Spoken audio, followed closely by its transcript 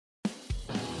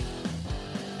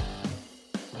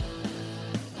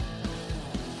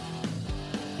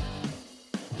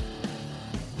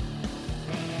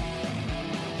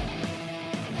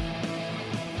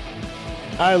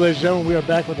Hi, ladies and gentlemen. We are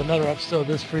back with another episode of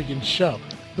This Freaking Show,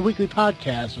 the weekly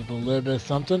podcast with a little bit of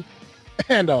something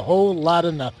and a whole lot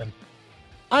of nothing.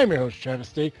 I'm your host,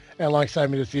 Travis D, and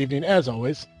alongside me this evening, as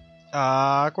always,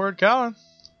 Awkward Colin.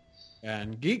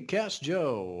 And Geekcast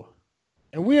Joe.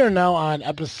 And we are now on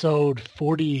episode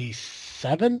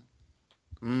 47?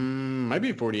 Might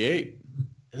be 48.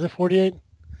 Is it 48?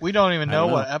 We don't even know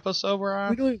what episode we're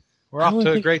on. We're off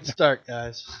to a great start,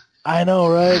 guys. I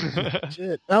know, right?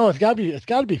 Shit. No, it's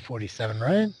gotta be 47,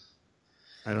 right?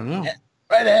 I don't know.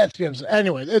 Right, it has to be.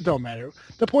 Anyway, it don't matter.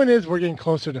 The point is, we're getting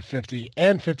closer to 50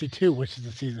 and 52, which is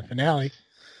the season finale.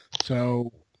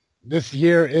 So this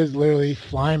year is literally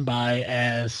flying by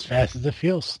as fast as it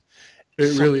feels.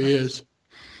 It really is.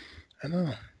 I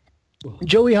know.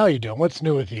 Joey, how you doing? What's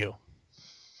new with you?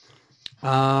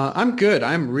 I'm good.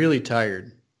 I'm really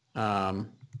tired.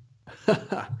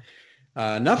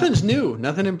 Nothing's new.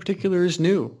 Nothing in particular is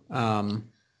new. I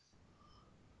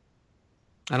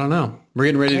don't know. We're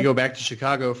getting ready to go back to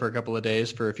Chicago for a couple of days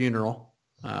for a funeral.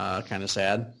 Kind of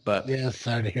sad, but yeah,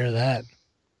 sorry to hear that.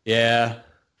 Yeah,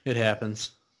 it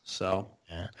happens. So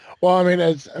yeah. Well, I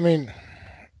mean,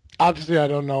 obviously, I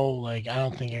don't know. Like, I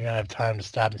don't think you're gonna have time to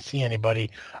stop and see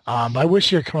anybody. But I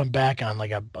wish you're coming back on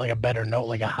like a better note,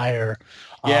 like a higher.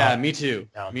 Yeah, me too.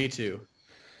 Me too.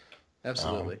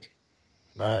 Absolutely.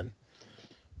 But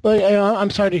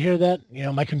I'm sorry to hear that. You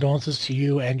know, my condolences to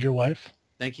you and your wife.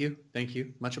 Thank you.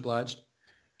 Much obliged.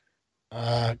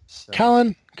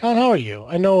 Colin, how are you?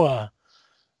 I know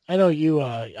you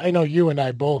and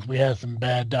I both. We had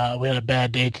a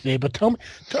bad day today. But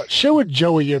share with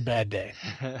Joey your bad day.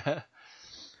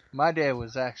 My day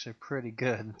was actually pretty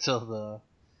good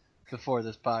before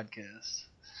this podcast,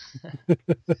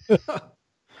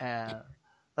 and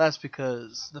that's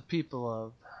because the people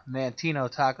of Mantino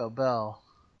Taco Bell.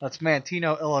 That's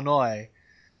Mantino, Illinois.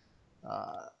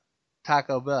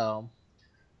 Taco Bell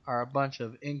are a bunch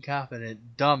of incompetent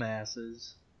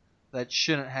dumbasses that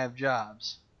shouldn't have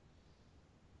jobs.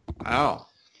 Wow.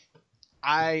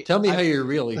 Tell me how you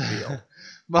really feel.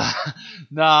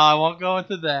 No, I won't go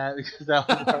into that because that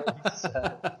was already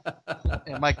said.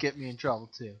 It might get me in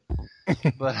trouble too.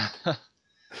 But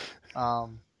all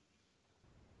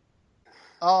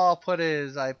I'll put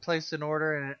is I placed an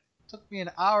order and it took me an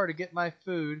hour to get my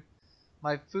food.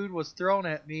 My food was thrown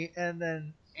at me, and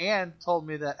then Ann told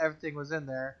me that everything was in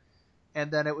there, and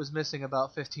then it was missing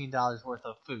about $15 worth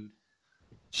of food.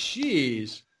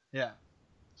 Jeez. Yeah.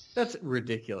 That's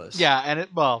ridiculous. Yeah, and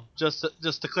just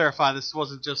to clarify, this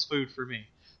wasn't just food for me.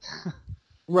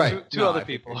 Right. Two other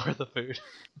people worth of food.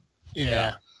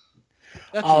 Yeah.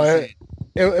 That's insane.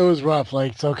 It was rough.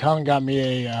 Like, so Colin got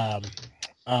me a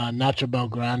Nacho Bel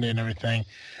Grande and everything,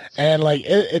 and like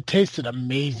it tasted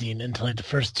amazing until like the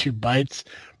first two bites.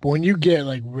 But when you get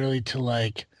like really to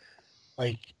like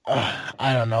I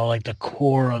don't know, like the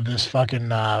core of this fucking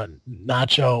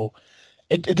nacho,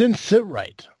 it didn't sit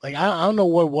right. Like I don't know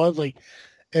what it was. Like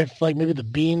if like maybe the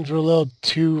beans were a little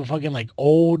too fucking like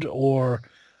old, or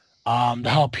the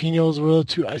jalapenos were a little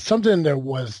too something there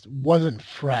wasn't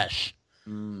fresh.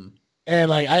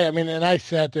 And like I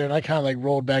sat there and I kind of like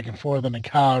rolled back and forth on the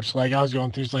couch, like I was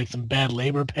going through like some bad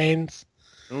labor pains.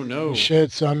 Oh no! And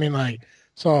shit. So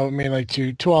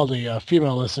to all the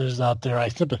female listeners out there, I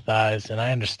sympathize and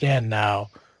I understand now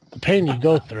the pain you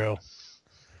go through.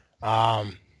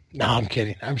 No, I'm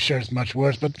kidding. I'm sure it's much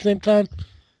worse, but at the same time,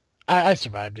 I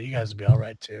survived it. You guys will be all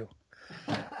right too.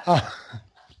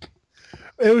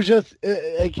 It was just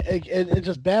it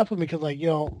just baffled me because, like, you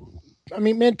know, I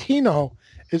mean, Mantino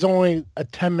is only a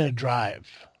 10-minute drive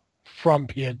from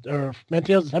Mantino's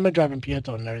a 10-minute drive from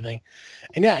Pieto and everything.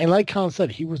 And yeah, and like Colin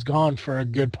said, he was gone for a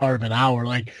good part of an hour.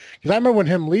 Like, because I remember when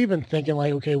him leaving thinking,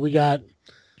 like, okay, we got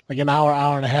like an hour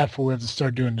and a half before we have to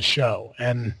start doing the show.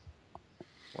 And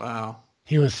wow,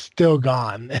 he was still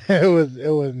gone. It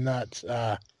was nuts.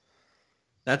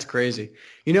 That's crazy.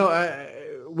 You know,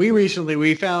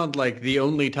 we found like the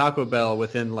only Taco Bell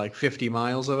within like 50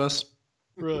 miles of us.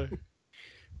 Really?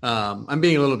 I'm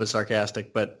being a little bit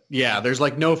sarcastic, but yeah, there's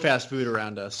like no fast food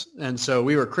around us. And so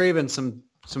we were craving some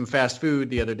fast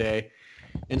food the other day.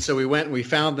 And so we went and we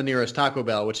found the nearest Taco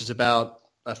Bell, which is about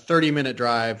a 30-minute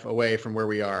drive away from where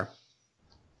we are.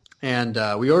 And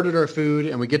we ordered our food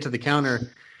and we get to the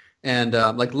counter. And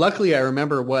like, luckily I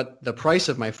remember what the price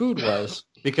of my food was,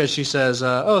 because she says,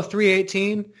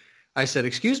 $3.18. I said,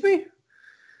 excuse me?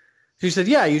 She said,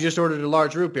 yeah, you just ordered a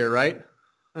large root beer, right?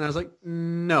 And I was like,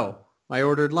 no. I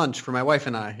ordered lunch for my wife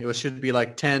and I. It should be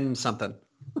like 10 something.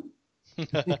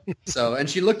 So, and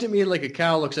she looked at me like a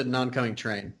cow looks at an oncoming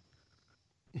train.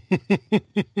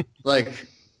 Like,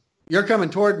 you're coming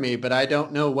toward me, but I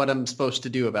don't know what I'm supposed to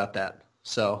do about that.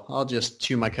 So I'll just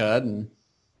chew my cud and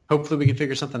hopefully we can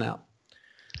figure something out.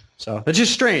 So it's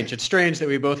just strange. It's strange that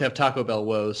we both have Taco Bell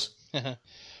woes.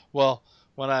 Well,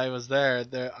 when I was there,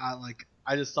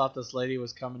 I just thought this lady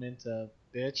was coming in to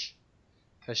bitch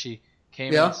because she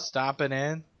came in stomping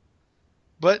in.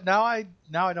 But now I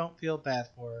don't feel bad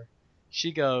for her.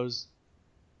 She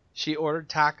ordered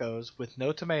tacos with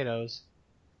no tomatoes,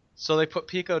 so they put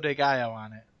pico de gallo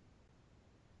on it.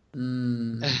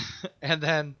 And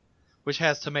then, which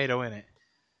has tomato in it.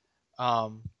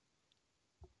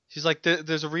 She's like,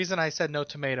 there's a reason I said no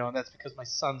tomato, and that's because my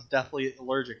son's deathly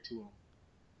allergic to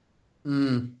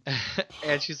them.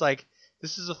 And she's like,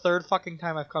 this is the third fucking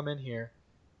time I've come in here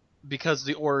because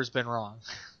the order's been wrong.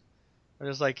 I'm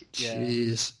just like, yeah.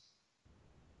 Jeez.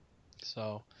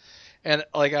 So, and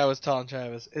like I was telling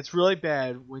Travis, it's really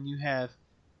bad when you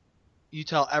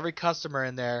tell every customer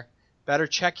in there, better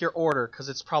check your order because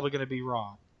it's probably going to be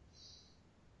wrong.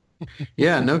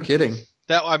 Yeah, no kidding.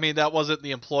 That wasn't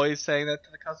the employees saying that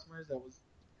to the customers. That was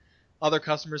other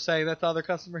customers saying that to other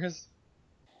customers.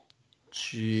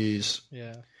 Jeez.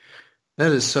 Yeah.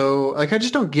 That is so, like, I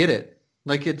just don't get it.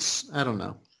 Like, I don't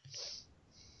know.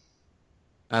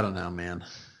 I don't know, man.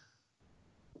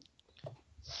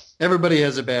 Everybody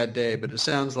has a bad day, but it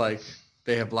sounds like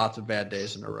they have lots of bad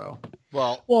days in a row.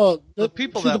 Well, the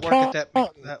people that work at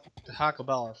that Taco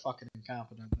Bell are fucking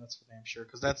incompetent. That's for damn sure.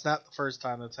 Because that's not the first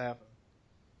time that's happened.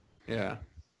 Yeah.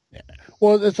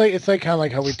 Well, it's like kind of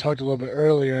like how we talked a little bit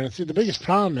earlier, and see the biggest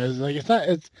problem is like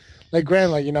it's like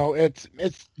granted, like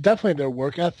it's definitely their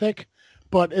work ethic,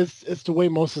 but it's the way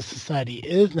most of society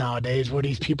is nowadays, where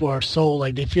these people are so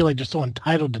like they feel like they're so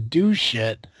entitled to do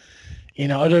shit.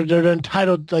 They're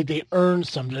entitled, like they earn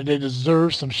something, they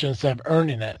deserve some shit instead of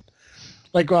earning it.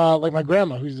 Like my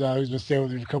grandma, who's been staying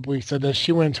with me for a couple weeks, said that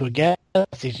she went into a gas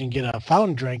station to get a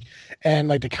fountain drink, and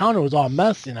like the counter was all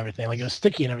messy and everything, like it was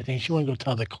sticky and everything. She wanted to go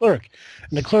tell the clerk,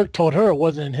 and the clerk told her it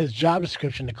wasn't in his job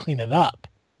description to clean it up.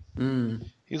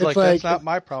 He's like, that's not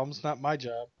my problem. It's not my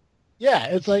job. Yeah,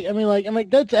 it's like I'm like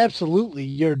that's absolutely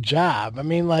your job.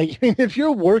 If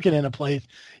you're working in a place,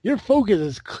 your focus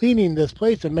is cleaning this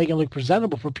place and making it look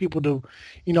presentable for people to,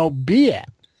 be at.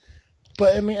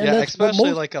 But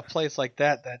especially like a place like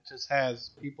that just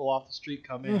has people off the street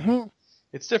come in. Mm-hmm.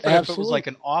 It's different if it was like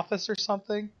an office or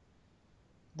something.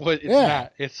 But it's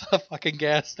not. It's a fucking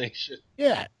gas station.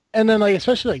 Yeah. And then, like,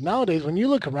 especially like nowadays, when you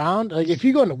look around, like if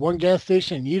you go into one gas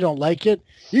station and you don't like it,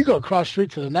 you go across the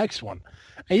street to the next one.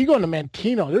 And you go into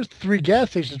Mantino, there's 3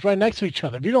 gas stations right next to each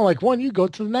other. If you don't like one, you go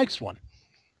to the next one.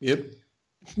 Yep.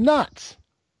 It's nuts.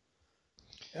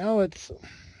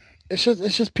 It's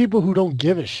just people who don't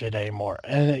give a shit anymore.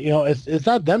 And it's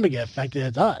not them to get affected,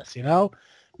 it's us,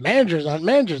 Managers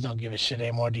don't give a shit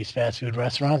anymore at these fast food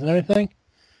restaurants and everything.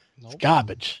 Nope. It's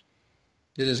garbage.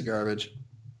 It is garbage.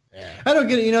 Yeah. I don't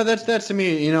get it. That's to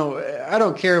me, I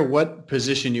don't care what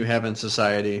position you have in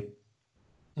society.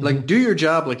 Mm-hmm. Like, do your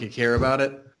job like you care about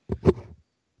it,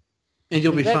 and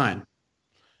you'll be fine.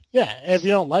 Yeah, if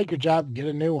you don't like your job, get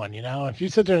a new one, If you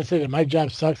sit there and say that my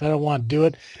job sucks, I don't want to do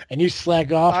it, and you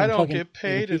slack off I and don't get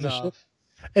paid enough.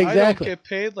 Exactly. I don't get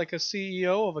paid like a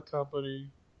CEO of a company.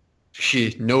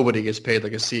 Nobody gets paid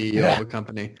like a CEO of a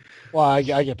company. Well, I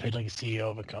get paid like a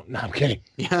CEO of a company. No, I'm kidding.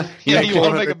 Yeah, you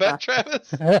want to make a bet,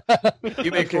 Travis?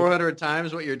 You make 400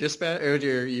 times what your dispatch or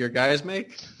your guys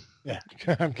make. Yeah,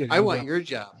 I'm kidding. I want your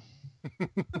job.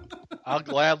 I'll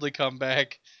gladly come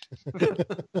back.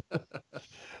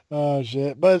 Oh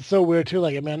shit! But it's so weird too.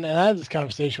 Like, and I had this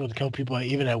conversation with a couple people,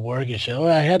 even at work and shit.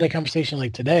 I had that conversation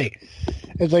like today.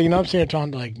 It's like I'm sitting here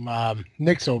talking to like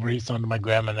Nick's over. He's talking to my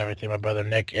grandma and everything. My brother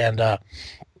Nick and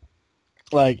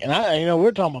we're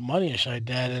talking about money and shit like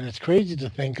that. And it's crazy to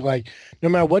think like no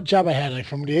matter what job I had, like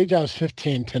from the age I was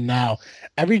 15 to now,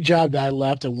 every job that I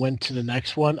left and went to the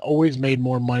next one always made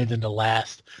more money than the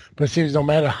last. But it seems no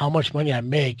matter how much money I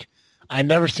make, I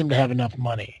never seem to have enough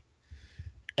money.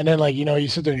 And then, like, you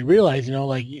sit there and you realize,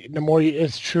 like, the more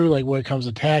it's true, like, when it comes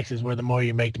to taxes, where the more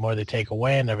you make, the more they take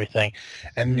away and everything.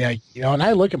 And, and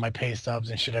I look at my pay stubs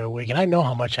and shit every week, and I know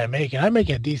how much I make, and I make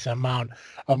a decent amount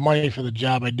of money for the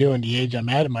job I do and the age I'm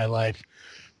at in my life.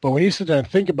 But when you sit there and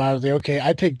think about it, okay,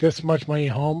 I take this much money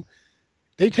home,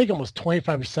 they take almost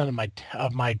 25%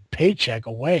 of my paycheck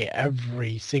away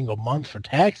every single month for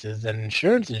taxes and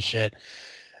insurance and shit.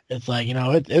 It's like,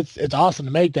 it's awesome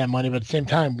to make that money, but at the same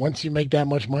time, once you make that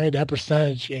much money, that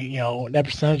percentage, that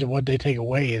percentage of what they take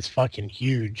away is fucking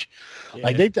huge. Yeah.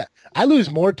 Like I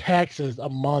lose more taxes a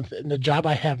month in the job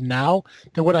I have now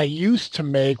than what I used to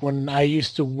make when I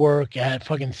used to work at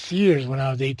fucking Sears when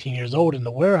I was 18 years old in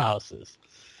the warehouses.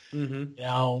 Mm-hmm.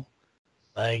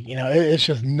 Like, it's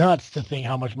just nuts to think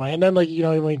how much money. And then, like,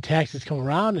 when taxes come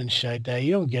around and shit like that,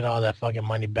 you don't get all that fucking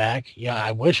money back. Yeah,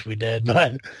 I wish we did,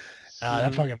 but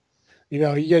that fucking,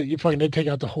 you fucking did take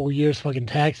out the whole year's fucking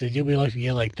taxes. You'll be lucky to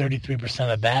get like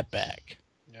 33% of that back.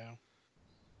 Yeah.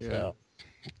 So,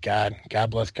 God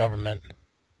bless government.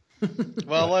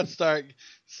 Well, let's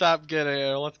let's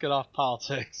get off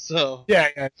politics. So Yeah,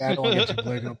 I don't want to get too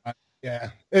political about it. Yeah,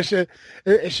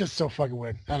 it's just so fucking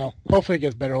weird. I don't know. Hopefully it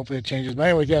gets better. Hopefully it changes. But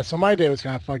anyways, yeah. So my day was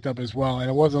kind of fucked up as well, and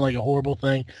it wasn't like a horrible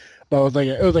thing, but it was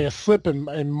like a slip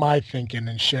in my thinking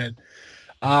and shit.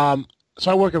 So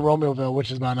I work in Romeoville,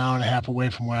 which is about an hour and a half away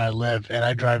from where I live, and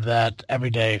I drive that every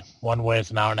day. One way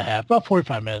it's an hour and a half, about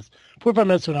 45 minutes. 45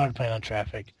 minutes to an hour depending on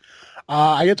traffic.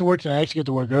 I get to work tonight. I actually get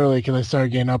to work early because I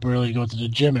started getting up early to go to the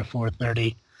gym at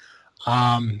 4:30.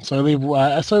 So I leave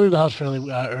the house fairly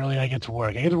early, and I get to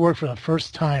work. I get to work for the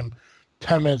first time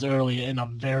 10 minutes early in a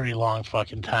very long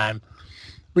fucking time.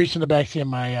 Reached in the backseat of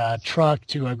my truck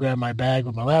to grab my bag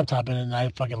with my laptop in it, and I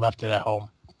fucking left it at home.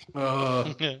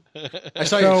 I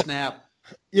saw your snap.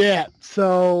 Yeah,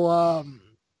 so,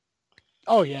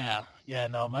 oh yeah. Yeah,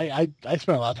 no, I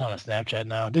spent a lot of time on Snapchat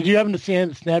now. Did you happen to see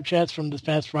any Snapchats from this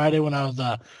past Friday when I was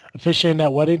officiating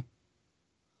that wedding?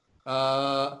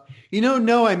 No,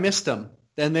 I missed them.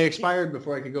 Then they expired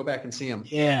before I could go back and see them.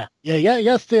 Yeah, you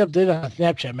gotta stay updated on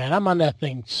Snapchat, man. I'm on that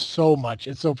thing so much.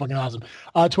 It's so fucking awesome.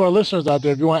 To our listeners out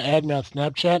there, if you want to add me on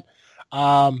Snapchat,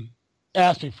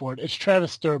 ask me for it. It's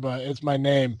Travis Sturba. It's my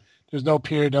name. There's no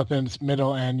period, nothing in the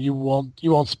middle, and you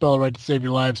won't spell it right to save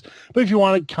your lives. But if you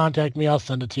want to contact me, I'll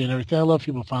send it to you and everything. I love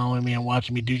people following me and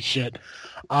watching me do shit.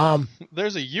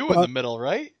 There's a U in the middle,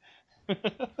 right?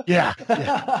 Yeah.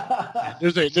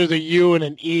 There's a U and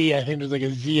an E. I think there's like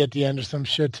a Z at the end or some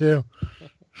shit too.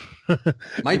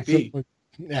 Might be.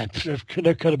 Yeah, there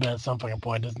could have been at some fucking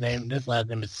point. This last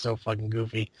name is so fucking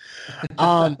goofy.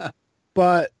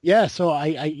 But yeah, so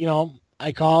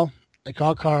I call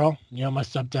Carl. My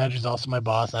stepdad, who's also my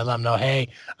boss. I let him know, hey,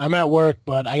 I'm at work,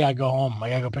 but I gotta go home. I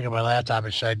gotta go pick up my laptop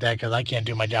and shit like that because I can't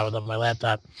do my job without my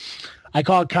laptop. I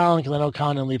called Colin because I know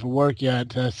Colin didn't leave for work yet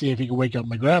to see if he could wake up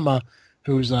my grandma,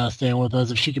 who's staying with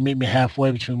us, if she could meet me halfway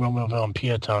between Romeoville and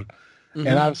Peatone. Mm-hmm.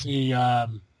 And obviously,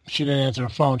 she didn't answer her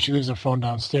phone. She leaves her phone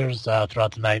downstairs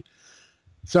throughout the night.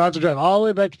 So I have to drive all the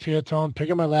way back to Peatone,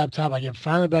 pick up my laptop. I get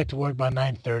finally back to work by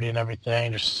 9:30 and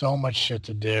everything. There's so much shit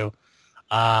to do.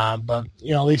 But,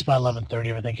 at least by 11:30,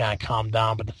 everything kind of calmed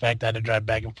down. But the fact that I had to drive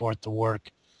back and forth to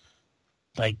work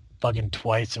like fucking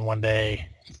twice in one day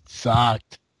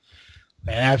sucked.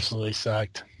 It absolutely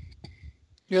sucked.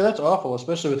 Yeah, that's awful,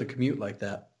 especially with a commute like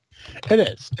that. It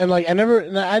is. And I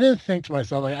didn't think to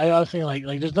myself, I was thinking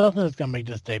like there's nothing that's going to make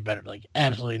this day better. Like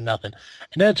absolutely nothing.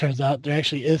 And then it turns out there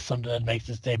actually is something that makes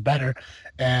this day better.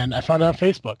 And I found it on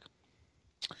Facebook.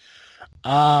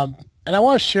 And I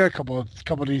want to share a couple of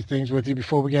these things with you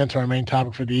before we get into our main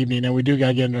topic for the evening. And we do got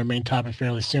to get into our main topic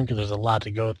fairly soon because there's a lot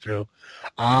to go through.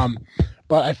 But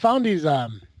I found these, I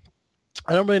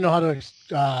don't really know how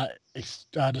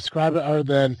to describe it other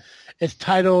than it's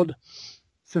titled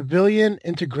Civilian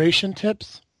Integration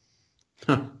Tips.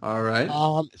 All right.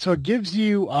 So it gives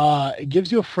you a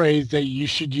phrase that you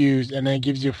should use, and then it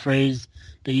gives you a phrase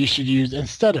that you should use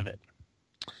instead of it.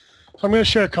 So I'm going to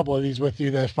share a couple of these with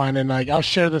you that I find, and I'll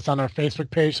share this on our Facebook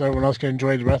page so everyone else can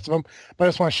enjoy the rest of them. But I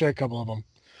just want to share a couple of them.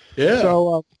 Yeah.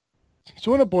 So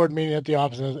in a board meeting at the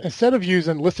office, instead of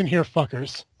using "listen here,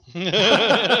 fuckers,"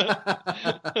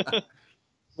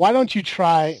 why don't you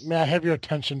try "may I have your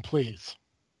attention, please"?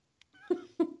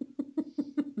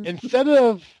 Instead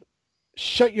of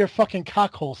 "shut your fucking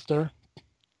cock holster,"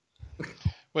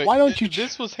 wait, why don't you?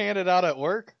 This was handed out at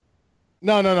work?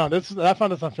 No. I found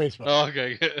this on Facebook. Oh,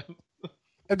 okay.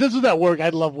 If this was at work,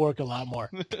 I'd love work a lot more.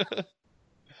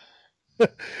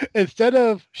 Instead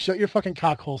of "shut your fucking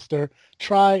cock holster,"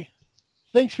 try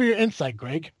 "thanks for your insight,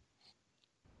 Greg."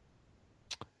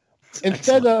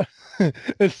 Instead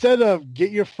of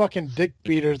 "get your fucking dick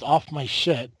beaters off my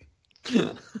shit,"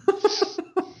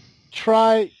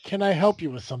 try "can I help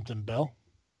you with something, Bill?"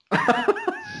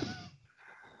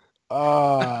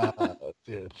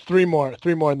 Dude, three more,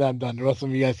 and then I'm done. The rest of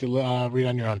them you guys can read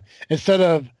on your own. Instead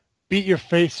of "beat your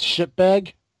face,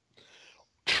 shitbag,"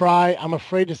 try "I'm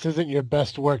afraid this isn't your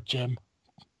best work, Jim."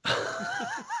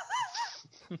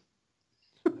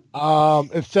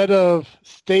 Instead of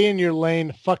 "stay in your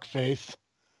lane, fuckface,"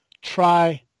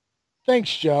 try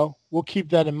 "thanks, Joe. We'll keep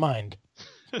that in mind."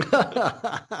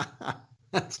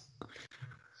 That's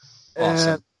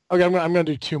awesome. Okay, I'm going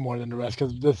to do two more than the rest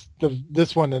because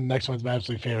this one and the next one's my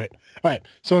absolute favorite. All right,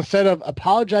 so instead of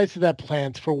 "apologize to that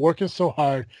plant for working so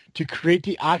hard to create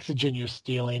the oxygen you're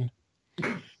stealing,"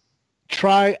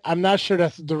 try. I'm not sure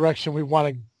that's the direction we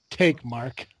want to take,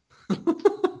 Mark.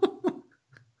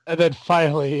 And then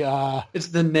finally, it's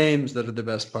the names that are the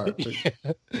best part. Yeah.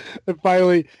 And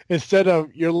finally, instead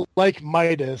of you're like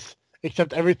Midas,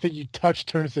 except everything you touch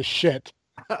turns to shit.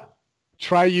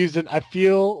 Try using. I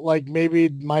feel like maybe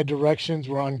my directions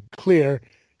were unclear.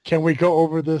 Can we go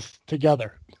over this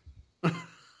together?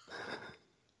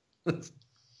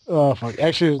 Oh fuck!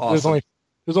 Actually, awesome.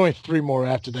 there's only 3 more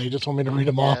after that. You just want me to read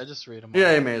them all? Yeah, just read them all.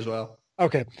 Yeah, you may as well.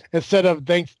 Okay. Instead of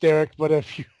thanks, Derek, but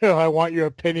if I want your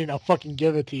opinion, I'll fucking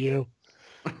give it to you.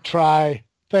 Try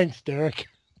thanks, Derek.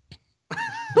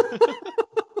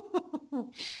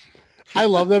 I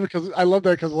love that because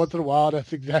once in a while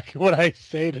that's exactly what I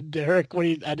say to Derek when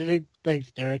he's editing.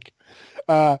 Thanks, Derek.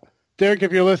 Derek,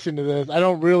 if you're listening to this, I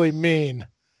don't really mean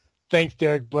thanks,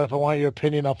 Derek, but if I want your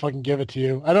opinion, I'll fucking give it to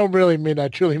you. I don't really mean, I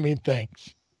truly mean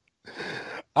thanks.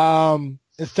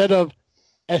 Instead of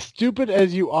as stupid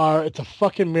as you are, it's a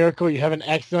fucking miracle you haven't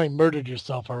accidentally murdered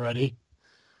yourself already.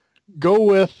 Go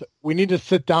with, we need to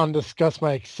sit down and discuss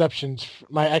my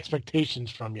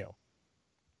expectations from you.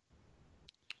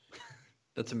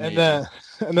 That's amazing.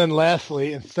 And then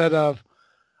lastly, instead of,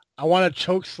 I want to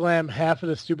choke slam half of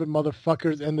the stupid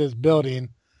motherfuckers in this building,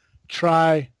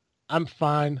 try, I'm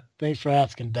fine. Thanks for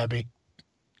asking, Debbie.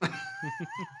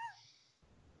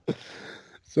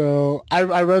 So I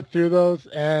read through those,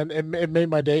 and it made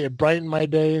my day. It brightened my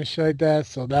day and shit like that,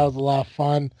 so that was a lot of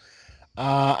fun.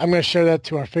 I'm going to share that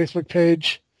to our Facebook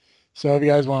page. So if you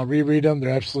guys want to reread them, they're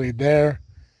absolutely there.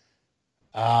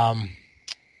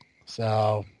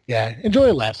 So, yeah,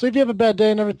 enjoy a laugh. So if you have a bad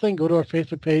day and everything, go to our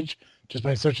Facebook page just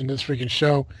by searching This Freaking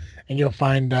Show, and you'll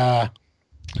find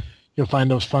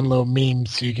those fun little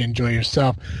memes so you can enjoy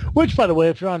yourself. Which, by the way,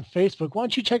 if you're on Facebook, why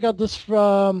don't you check out this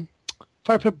from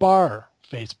Fire Pit Bar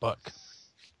Facebook,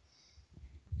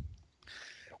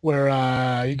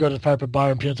 where you go to the Fire Pit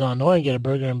Bar in Pearson, Illinois and get a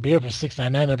burger and beer for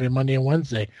 $6.99 every Monday and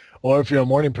Wednesday. Or if you're a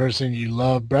morning person, you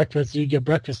love breakfast, you get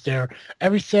breakfast there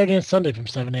every Saturday and Sunday from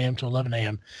 7 a.m. to 11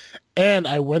 a.m. And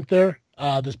I went there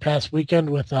this past weekend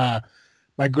with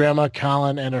my grandma,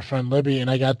 Colin, and her friend Libby,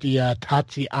 and I got the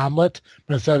Tatsi omelet,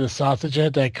 but instead of the sausage in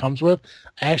it that it comes with,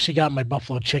 I actually got my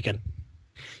buffalo chicken.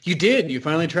 You did? You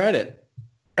finally tried it?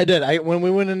 I did. When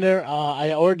we went in there,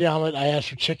 I ordered the omelet. I asked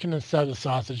for chicken instead of the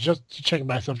sausage, just to check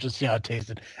myself, just to see how it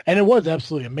tasted. And it was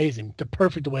absolutely amazing, the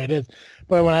perfect way it is.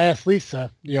 But when I asked Lisa,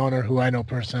 the owner, who I know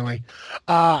personally,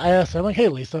 I asked her, I'm like, hey,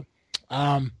 Lisa,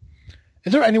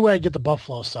 is there any way I get the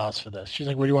buffalo sauce for this? She's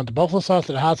like, well, do you want the buffalo sauce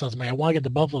or the hot sauce? I'm like, I want to get the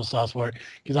buffalo sauce for it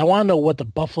because I want to know what the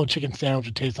buffalo chicken sandwich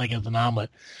would taste like as an omelet.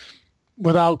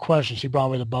 Without question, she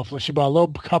brought me the buffalo. She brought a little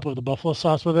cup of the buffalo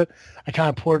sauce with it. I kind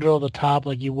of poured it over the top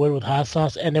like you would with hot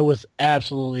sauce, and it was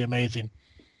absolutely amazing.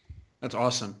 That's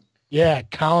awesome. Yeah,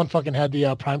 Colin fucking had the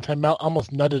primetime melt,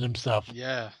 almost nutted himself.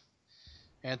 Yeah.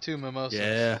 And 2 mimosas.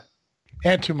 Yeah.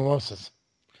 And 2 mimosas.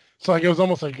 So like it was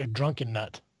almost like a drunken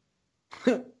nut.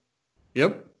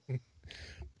 Yep.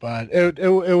 But it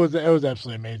was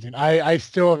absolutely amazing. I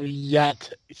still have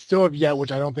yet,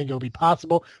 which I don't think it'll be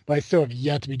possible, but I still have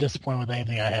yet to be disappointed with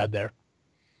anything I had there.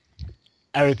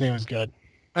 Everything was good.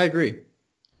 I agree.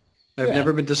 I've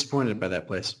never been disappointed by that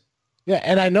place. Yeah,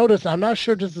 and I noticed, I'm not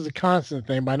sure if this is a constant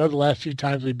thing, but I know the last few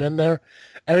times we've been there,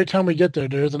 every time we get there,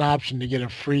 there's an option to get a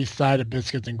free side of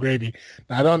biscuits and gravy.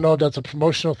 Now, I don't know if that's a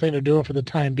promotional thing they're doing for the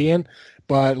time being,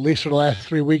 but at least for the last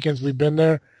 3 weekends we've been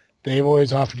there, they've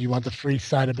always offered you want the free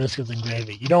side of biscuits and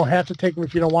gravy. You don't have to take them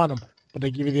if you don't want them, but they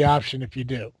give you the option if you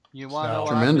do. You want to know what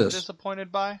Tremendous. I've been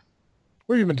disappointed by?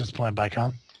 Where have you been disappointed by,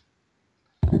 Colin?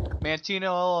 Mantino,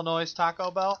 Illinois Taco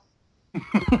Bell.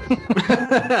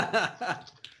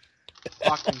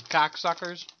 Fucking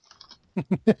cocksuckers.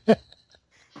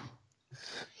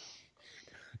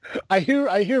 I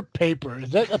hear paper.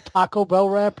 Is that a Taco Bell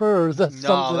wrapper or is that something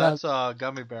No, else? that's a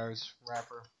gummy bears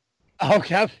wrapper.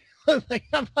 Okay. I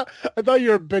thought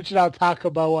you were bitching out Taco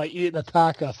Bell while eating a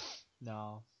taco.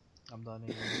 No, I'm done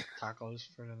eating tacos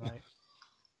for tonight.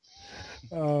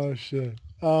 Oh shit.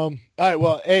 All right.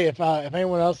 Well, hey, if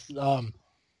anyone else doesn't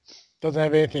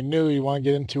have anything new, you want to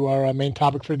get into our main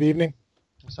topic for the evening?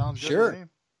 Sounds good Sure. to me.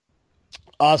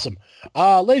 Awesome.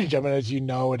 Ladies and gentlemen, as you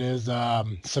know, it is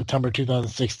September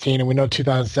 2016, and we know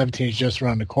 2017 is just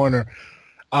around the corner.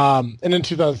 And in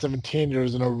 2017, there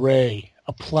was an array,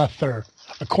 a plethora,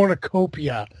 a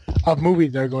cornucopia of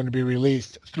movies that are going to be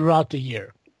released throughout the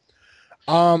year.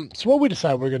 So what we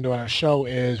decided we're going to do on our show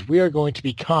is we are going to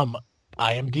become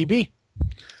IMDb.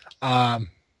 Don't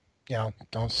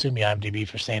sue me, IMDb,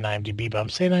 for saying IMDb, but I'm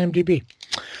saying IMDb.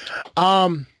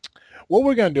 what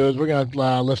we're gonna do is we're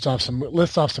gonna list off some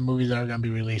movies that are gonna be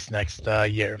released next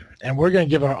year, and we're gonna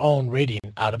give our own rating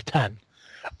out of 10.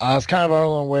 It's kind of our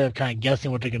own way of kind of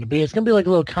guessing what they're gonna be. It's gonna be like a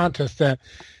little contest that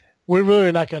we're really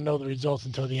not gonna know the results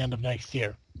until the end of next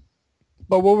year.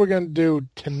 But what we're gonna do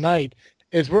tonight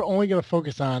is we're only gonna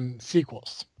focus on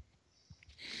sequels.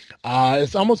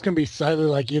 It's almost gonna be slightly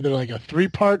like either like a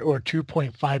 3-part or a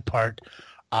 2.5 part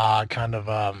kind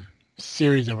of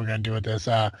series that we're gonna do with this.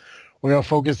 We're going to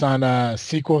focus on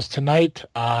sequels tonight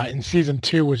in Season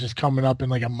 2, which is coming up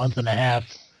in like a month and a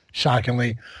half,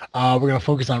 shockingly. We're going to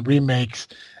focus on remakes.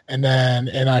 And then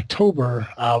in October,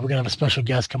 we're going to have a special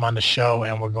guest come on the show,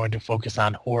 and we're going to focus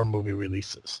on horror movie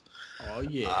releases. Oh,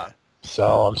 yeah.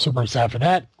 So I'm super excited for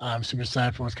that. I'm super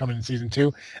excited for what's coming in Season 2.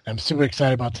 And I'm super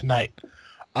excited about tonight.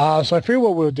 So I figure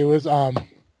what we'll do is I'll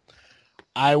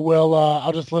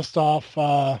just list off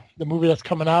the movie that's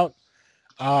coming out.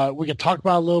 We can talk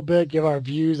about it a little bit, give our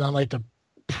views on like the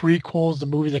prequels, the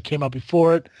movies that came out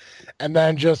before it, and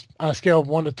then just on a scale of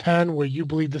 1 to 10, where you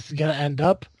believe this is going to end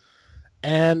up,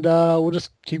 and we'll just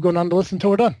keep going on the list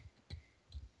until we're done.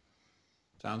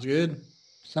 Sounds good.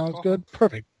 Sounds good.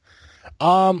 Perfect.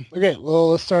 Okay,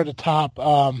 well, let's start at the top.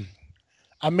 On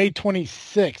May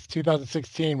 26,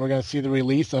 2016, we're going to see the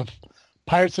release of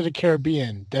Pirates of the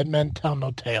Caribbean: Dead Men Tell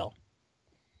No Tale.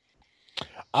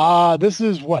 This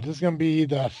is what? This is going to be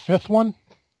the 5th one?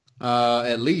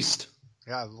 At least.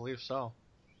 Yeah, I believe so.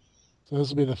 So this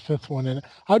will be the 5th one in it.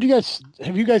 Have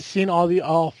you guys seen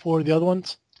all 4 of the other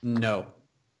ones? No.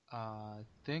 I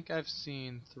think I've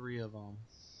seen 3 of them.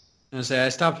 I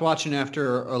stopped watching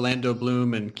after Orlando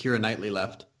Bloom and Keira Knightley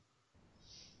left.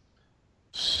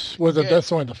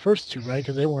 That's only the first 2, right?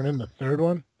 Because they weren't in the 3rd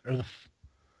one?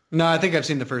 No, I think I've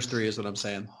seen the first 3 is what I'm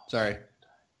saying. Sorry.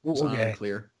 It's not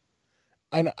unclear.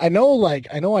 I know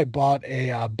I bought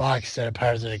a box set of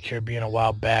Pirates of the Caribbean a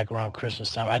while back around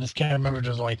Christmas time. I just can't remember if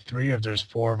there's only 3 or if there's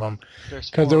 4 of them. There's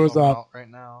 4 there was out right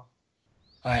now.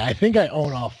 I think I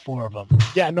own all 4 of them.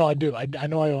 Yeah, no, I do. I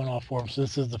know I own all 4 of them. So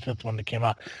this is the 5th one that came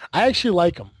out. I actually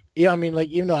like them. Yeah, I mean, like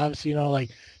even though obviously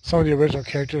like some of the original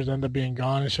characters end up being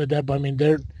gone and shit like that, but I mean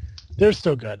they're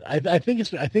still good. I think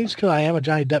it's because I am a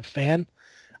Johnny Depp fan.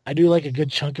 I do like a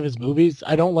good chunk of his movies.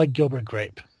 I don't like Gilbert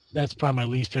Grape. That's probably my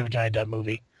least favorite Johnny Depp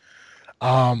movie. But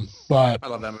I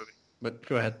love that movie. But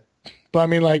go ahead. But I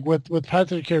mean, like with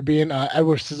Pirates of the Caribbean,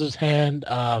 Edward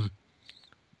Scissorhands,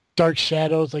 Dark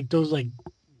Shadows, like those like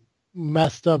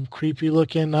messed up, creepy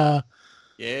looking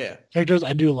characters,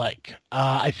 I do like.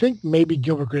 I think maybe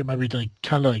Gilbert Grape might be like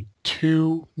kind of like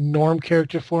too norm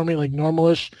character for me, like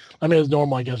normalish. I mean, it's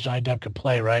normal, I guess Johnny Depp could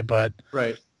play, right? But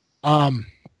right. But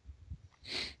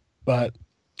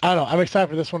I don't know. I'm excited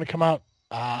for this one to come out.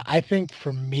 I think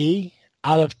for me,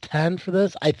 out of 10 for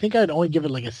this, I think I'd only give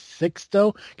it like a 6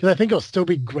 though, because I think it'll still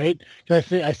be great.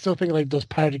 Because I still think like those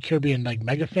Pirates of the Caribbean like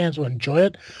mega fans will enjoy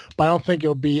it, but I don't think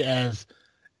it'll be as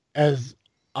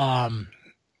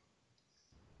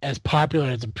popular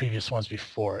as the previous ones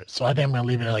before it. So I think I'm gonna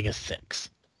leave it at like a 6.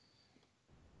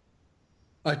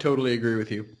 I totally agree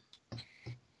with you.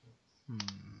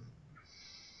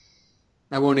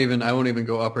 I won't even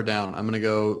go up or down. I'm gonna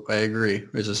go. I agree.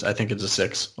 I think it's a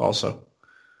 6 also.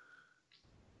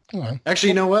 Right.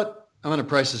 Actually, you know what? I'm gonna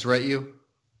price this right you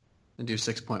and do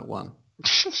 6.1.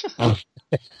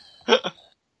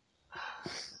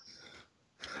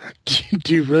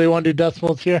 Do you really want to do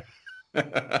decimals here?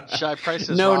 Should I price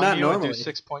this No, wrong not you normally. and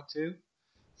do 6.2?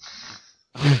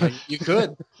 You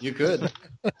could.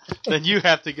 Then you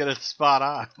have to get it spot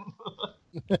on.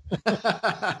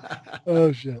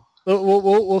 Oh shit.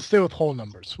 We'll stay with whole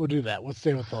numbers. We'll do that. We'll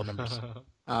stay with whole numbers.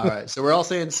 All right. So we're all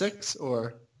saying 6,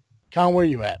 or Colin, where are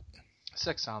you at?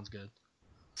 6 sounds good.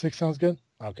 6 sounds good.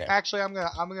 Okay. Actually, I'm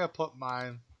gonna put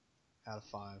mine at a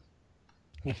 5.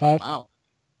 A 5. wow.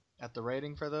 At the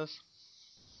rating for this.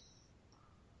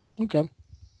 Okay.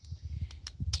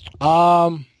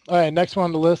 All right. Next one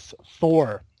on the list,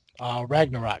 Thor,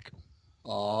 Ragnarok.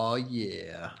 Oh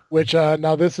yeah. Which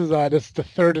now this is the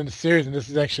 3rd in the series, and this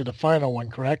is actually the final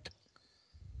one, correct?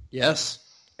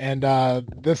 Yes. And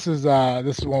this is one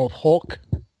with Hulk,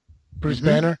 Bruce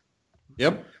Banner.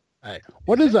 Yep. All right.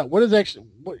 What is that? What's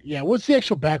the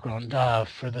actual background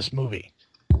for this movie?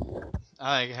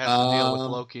 I think it has to deal with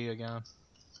Loki again.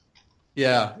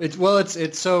 Yeah.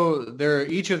 It's so they're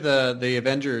each of the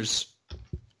Avengers.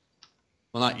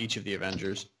 Well, not each of the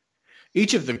Avengers.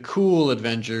 Each of the cool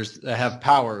Avengers that have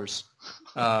powers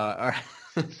have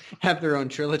their own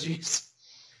trilogies.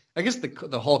 I guess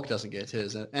the Hulk doesn't get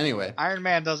his. Anyway. Iron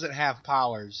Man doesn't have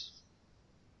powers.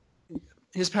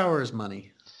 His power is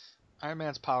money. Iron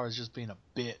Man's power is just being a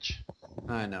bitch.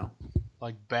 I know.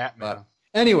 Like Batman. But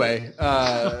Anyway,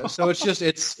 so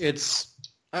it's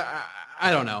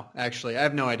I don't know, actually. I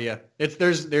have no idea. It's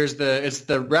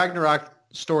the Ragnarok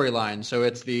storyline. So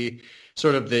it's the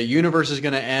sort of the universe is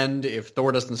going to end if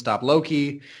Thor doesn't stop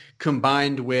Loki,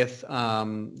 combined with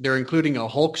they're including a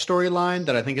Hulk storyline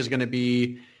that I think is going to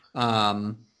be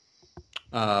I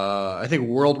think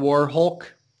World War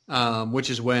Hulk, which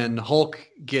is when Hulk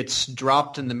gets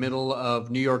dropped in the middle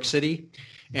of New York City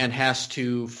and has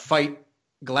to fight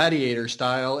gladiator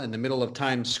style in the middle of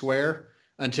Times Square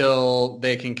until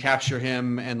they can capture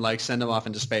him and like send him off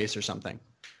into space or something.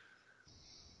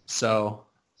 So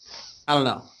I don't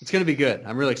know. It's going to be good.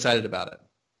 I'm really excited about it.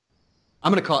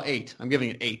 I'm going to call 8. I'm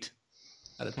giving it 8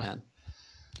 out of 10.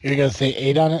 You're going to say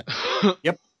 8 on it?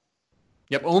 Yep.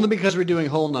 Yep. Only because we're doing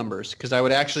whole numbers, because I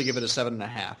would actually give it a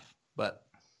 7.5, but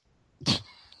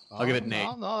I'll give it an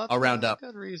 8. No, I'll round up.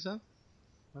 That's a good reason.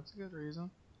 That's a good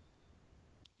reason.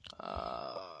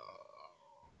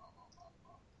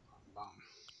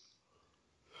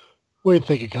 What do you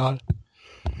think, Colin?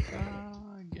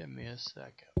 Give me a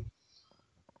second.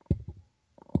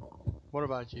 What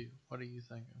about you? What are you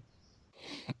thinking?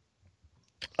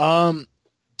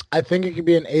 I think it could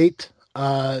be an 8.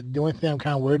 The only thing I'm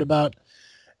kind of worried about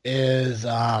is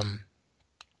again,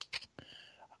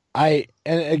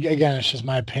 it's just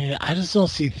my opinion. I just don't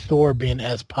see Thor being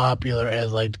as popular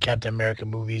as like Captain America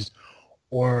movies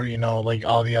or, you know, like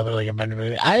all the other like Avenger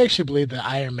movies. I actually believe that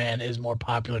Iron Man is more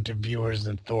popular to viewers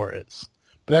than Thor is.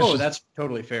 But that's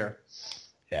totally fair.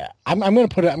 Yeah, I'm gonna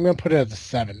put it as a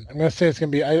 7. I'm gonna say it's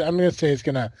gonna be. I'm gonna say it's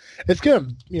gonna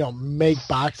you know make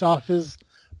box office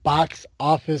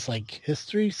like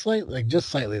history slightly, like just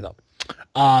slightly though,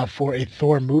 for a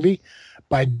Thor movie.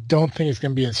 But I don't think it's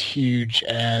gonna be as huge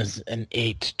as an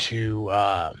 8 to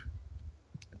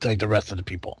like the rest of the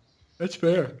people. That's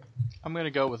fair. I'm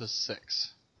gonna go with a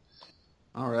 6.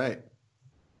 All right.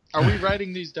 Are we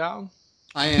writing these down?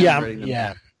 I am. Writing them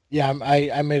down. Yeah.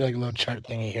 I made like a little chart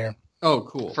thingy here. Oh,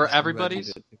 cool. For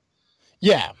everybody's?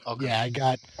 Yeah. Okay. Yeah, I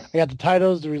got the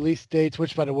titles, the release dates,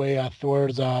 which, by the way,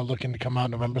 Thor's looking to come out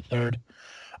November 3rd.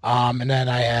 And then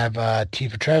I have T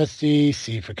for Travesty,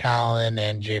 C for Colin,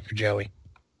 and J for Joey.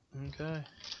 Okay.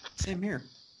 Same here.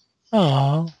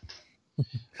 Oh.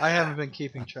 I haven't been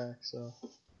keeping track, so.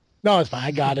 No, it's fine.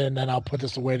 I got it, and then I'll put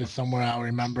this away to somewhere I'll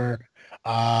remember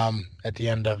at the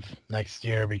end of next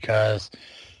year, because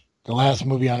the last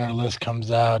movie on our list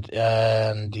comes out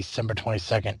on December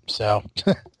 22nd. So,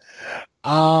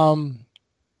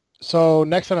 so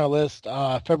next on our list,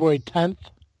 February 10th,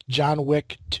 John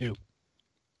Wick 2.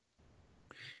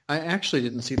 I actually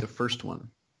didn't see the first one.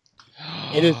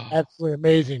 It is absolutely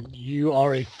amazing. You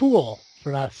are a fool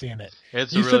for not seeing it.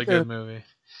 It's a really good movie.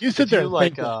 You sit there and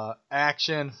like think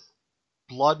action,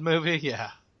 blood movie, yeah.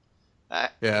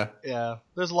 Yeah. Yeah.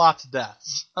 There's lots of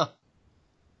deaths.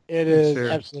 it is Sure.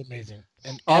 absolutely amazing.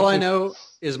 And All I know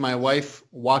is my wife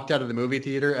walked out of the movie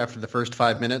theater after the first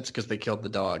 5 minutes because they killed the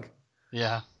dog.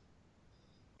 Yeah.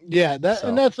 Yeah, that's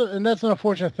an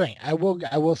unfortunate thing. I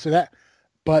will say that,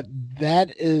 but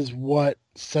that is what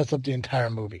sets up the entire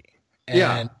movie. And,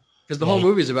 yeah, because the whole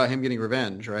movie is about him getting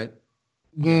revenge, right?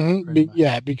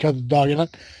 Because of the dog in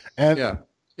it. And yeah,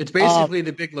 it's basically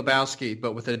the Big Lebowski,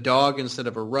 but with a dog instead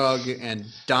of a rug and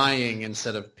dying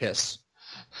instead of piss.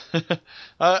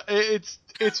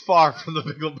 It's far from the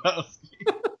Big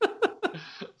Lebowski.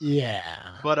 Yeah,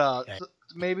 but okay.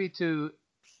 Maybe to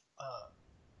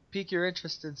pique your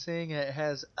interest in seeing it, it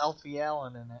has Alfie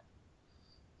Allen in it.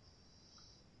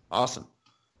 Awesome.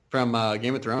 From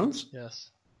Game of Thrones? Yes.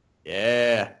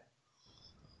 Yeah.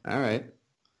 All right.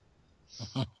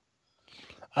 All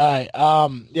right.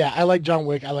 Yeah, I like John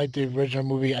Wick. I like the original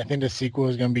movie. I think the sequel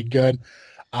is going to be good.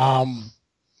 I'm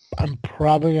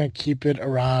probably going to keep it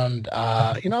around.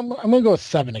 I'm going to go with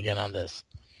 7 again on this.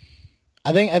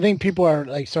 I think people are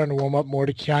like starting to warm up more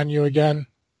to Keanu again.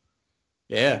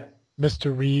 Yeah.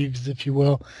 Mr. Reeves, if you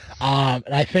will. And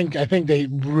I think they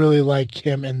really like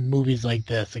him in movies like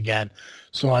this again.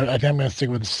 So I think I'm going to stick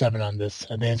with 7 on this.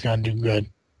 I think it's going to do good.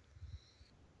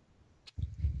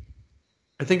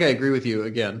 I think I agree with you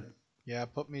again. Yeah,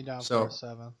 put me down for a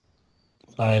 7. All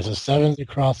right, so 7's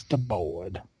across the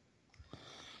board.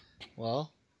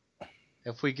 Well,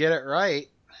 if we get it right,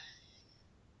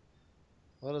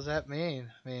 what does that mean?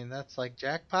 I mean, that's like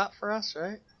jackpot for us,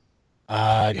 right?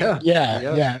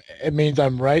 Yeah. It means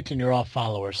I'm right and you're all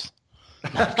followers.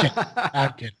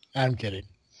 I'm kidding.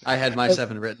 I had my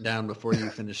 7 written down before you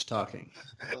finished talking.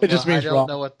 It just means I don't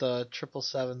know what the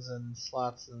 777s and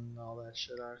slots and all that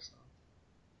shit are. So.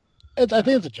 I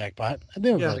think it's a jackpot. I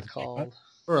think What's it's it called?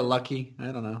 Or a lucky. I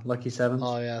don't know. Lucky 7s.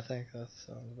 Oh, yeah, I think that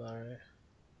sounds about right.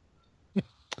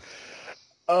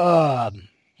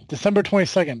 December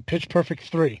 22nd, Pitch Perfect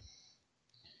 3.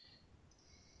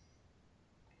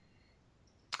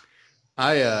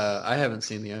 I haven't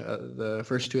seen the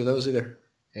first two of those either.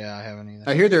 Yeah, I haven't either.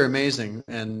 I hear they're amazing,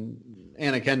 and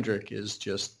Anna Kendrick is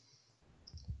just,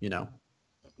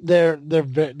 They're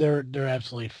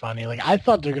absolutely funny. Like, I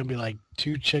thought they're gonna be like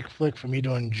too chick flick for me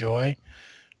to enjoy,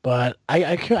 but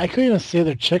I couldn't even say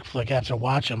they're chick flick after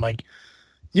watching them. Like,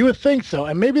 you would think so,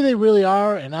 and maybe they really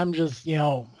are, and I'm just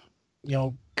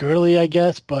girly, I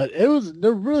guess. But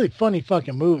they're really funny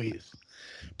fucking movies.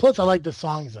 Plus, I like the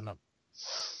songs in them.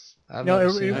 I've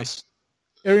never seen it. nice.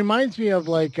 It reminds me of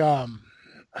like it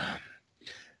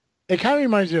kind of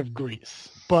reminds me of Grease,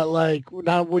 but like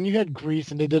now when you had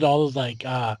Grease and they did all those like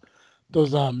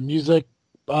those music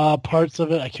parts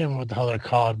of it, I can't remember what the hell they're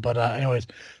called, but anyways,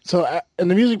 so in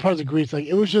the music parts of Grease, like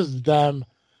it was just them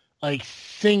like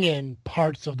singing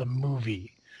parts of the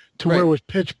movie to where it was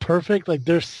pitch perfect. Like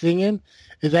their singing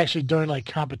is actually during like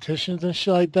competitions and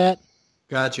shit like that.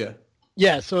 Gotcha.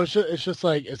 Yeah, so it's just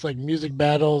like music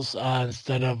battles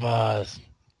instead of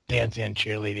dancing and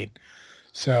cheerleading.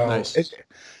 So Nice. it's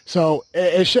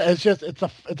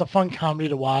a fun comedy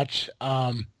to watch.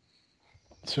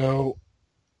 So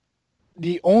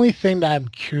the only thing that I'm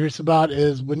curious about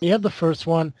is when you have the first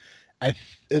one,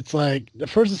 it's like the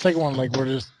first and second one like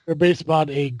they're based about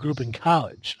a group in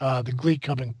college, the Glee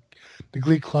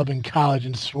Club in college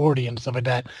and sorority and stuff like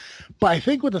that. But I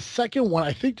think with the second one,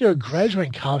 I think they're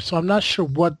graduating college, so I'm not sure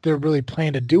what they're really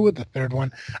planning to do with the third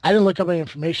one. I didn't look up any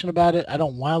information about it. I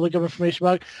don't want to look up information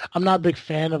about it. I'm not a big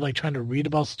fan of like trying to read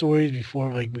about stories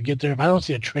before like we get there. If I don't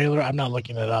see a trailer, I'm not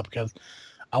looking it up because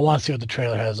I want to see what the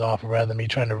trailer has to offer rather than me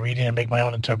trying to read it and make my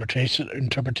own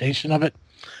interpretation of it.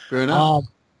 Fair enough.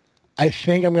 I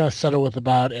think I'm going to settle with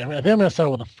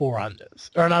a 4 on this.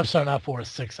 Or no, I'm sorry, not 4, a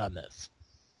 6 on this.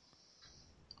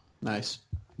 Nice.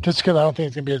 Just because I don't think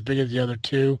it's going to be as big as the other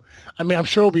two. I mean, I'm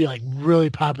sure it'll be like really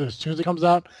popular as soon as it comes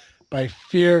out, but I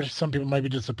fear some people might be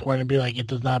disappointed and be like, it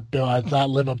does not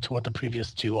live up to what the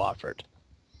previous two offered.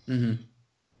 Mm-hmm.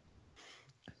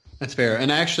 That's fair.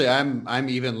 And actually, I'm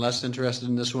even less interested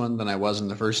in this one than I was in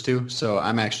the first two, so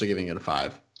I'm actually giving it a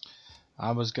 5.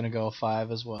 I was gonna go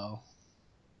 5 as well.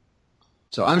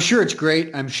 So I'm sure it's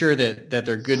great. I'm sure that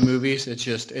they're good movies. It's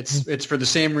just it's for the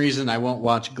same reason I won't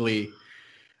watch Glee.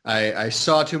 I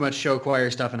saw too much show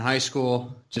choir stuff in high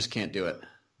school. Just can't do it.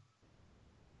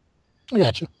 I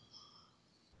got you.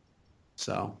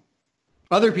 So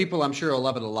other people, I'm sure, will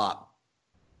love it a lot.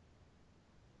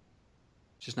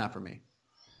 Just not for me.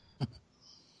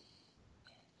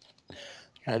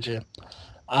 Gotcha.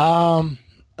 All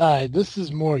right, this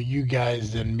is more you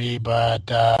guys than me, but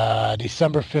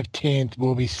December 15th,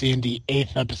 we'll be seeing the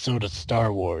 8th episode of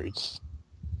Star Wars.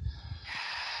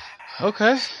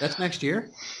 Okay. That's next year?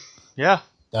 Yeah.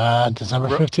 December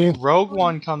 15th? Rogue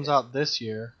One comes out this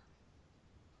year.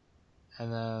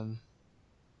 And then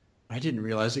I didn't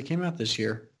realize it came out this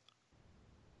year.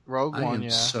 Rogue I One, am yeah.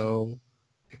 so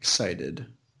excited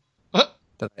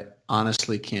that I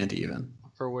honestly can't even.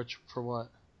 For what?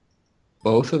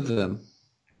 Both of them.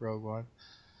 Rogue One.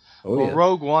 Oh, Well, yeah.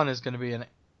 Rogue One is going to be an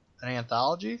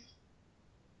anthology?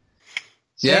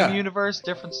 Same Yeah. universe,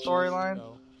 different storyline?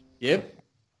 Yep.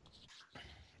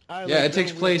 Yeah, it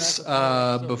takes place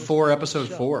before episode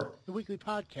 4. The weekly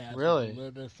podcast. Really? A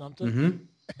little bit of something. Mm-hmm.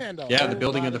 And a Yeah, the whole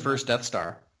building lot of the first Death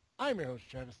Star. I'm your host,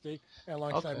 Travis D. And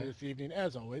alongside Okay. me this evening,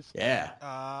 as always, Yeah.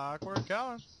 Awkward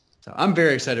Colin. So I'm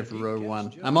very excited for Rogue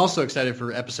One. I'm also excited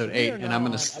for episode 8, and I'm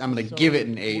gonna give it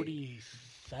an 8,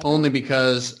 only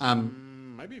because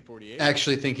I'm Might be 48.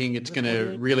 actually thinking it's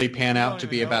gonna really pan out to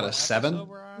be about a 7.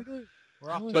 We're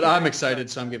off But I'm excited,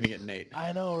 so I'm giving it an 8.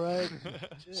 I know, right?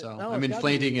 So No, I'm it's gotta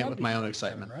inflating be- it gotta with be my own 7,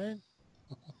 excitement. right?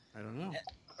 I don't know.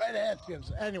 Right at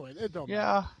Jim's. Anyway, it don't matter.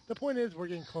 Yeah. The point is, we're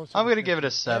getting closer. I'm to going to give it a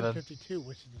 50 7. 52,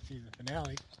 which is the season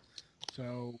finale.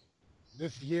 So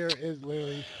this year is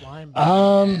literally flying by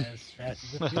as fast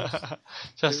as it feels.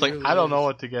 Just It like, really I don't know is.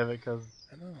 what to give it because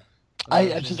I know.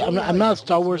 I'm not a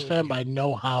Star Wars fan, but I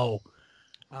know how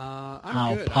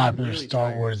I'm good. I'm popular really Star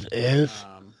tired. Wars is.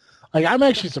 Like, I'm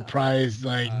actually surprised,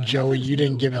 like, Joey, you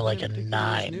didn't give it, like, a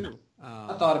 9.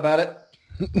 I thought about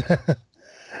it.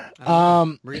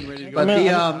 But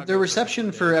But the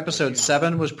reception for episode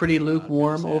 7 was pretty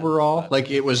lukewarm overall.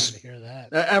 Like it was, hear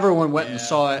that. everyone went and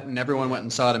saw it, and everyone went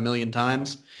and saw it a million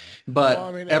times. But Well,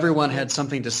 I mean, everyone had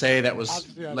something to say that was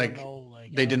Obviously, I don't like know,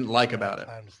 like, they I didn't don't like know about it.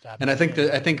 time to stop And I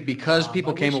think because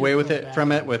people I came wish away you'd with come it back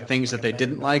from it and with things that they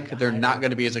didn't like, they're not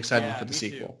going to be as excited for the me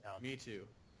sequel. Too. Me too.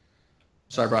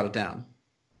 So I brought it down.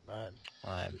 But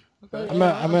I'm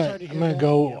Okay. gonna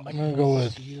go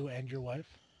with you and your wife.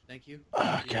 Thank you.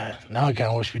 Oh, God. Now I kind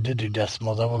of wish we did do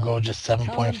decimals. I will go just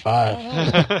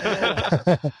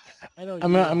 7.5.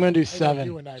 I'm gonna do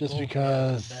 7 just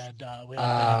because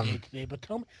today, but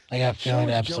tell me, I got a feeling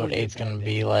that episode 8 is gonna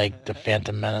be like the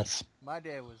Phantom Menace. My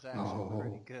day was actually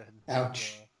pretty good.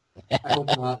 Ouch. I hope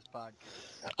not.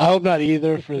 I hope not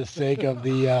either, for the sake of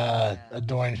the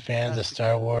adoring fans of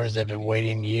Star Wars. They've been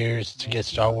waiting years to get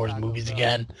Star Wars movies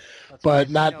again, but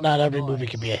not every movie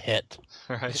can be a hit.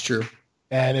 Right. It's true.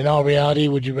 And in all reality,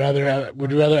 would you rather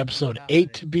episode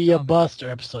 8 to be a bust or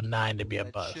episode 9 to be a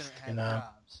bust? You know,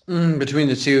 Between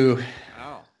the two,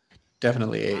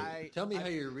 definitely 8. Tell me how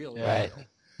you're real. right?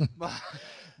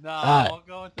 I'll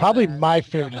go with Probably that. my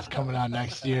favorite that's coming out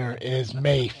next year is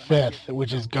May 5th,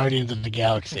 which is Guardians of the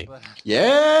Galaxy.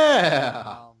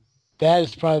 Yeah. That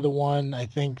is probably the one, I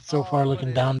think, so far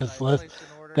looking down this list.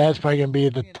 That's probably going to be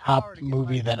the top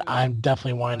movie that I'm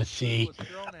definitely wanting to see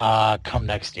come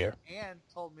next year.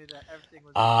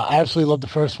 I absolutely love the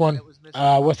first one.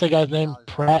 What's that guy's name?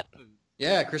 Pratt?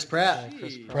 Yeah, Chris Pratt.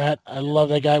 Pratt. I love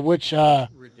that guy, which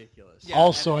Ridiculous.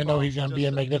 also I know he's going to be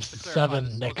in Magnificent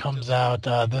Seven that comes out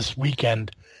this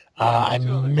weekend. I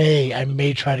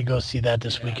may try to go see that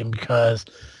this weekend because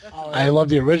I love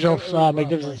the original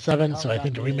Magnificent Seven, so I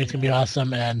think the remake's going to be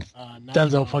awesome, and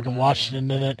Denzel fucking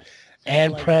Washington in it.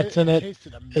 And Pratt's in it.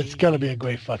 It's gonna be a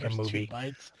great fucking movie.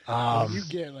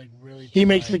 He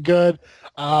makes it good.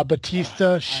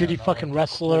 Batista, shitty fucking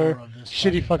wrestler,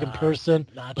 shitty fucking person.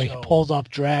 Like, he pulls off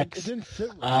Drax.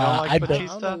 I bet.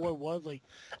 Batista?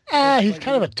 He's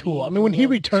kind of a tool. I mean, when he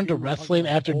returned to wrestling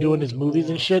after doing his movies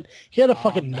and shit, he had a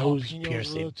fucking nose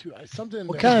piercing.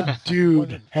 What kind of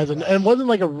dude has an? And it wasn't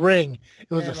like a ring.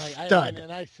 It was a stud.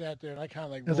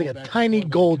 It was like a tiny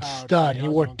gold stud. He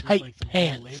wore tight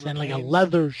pants and like a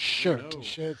leather shirt.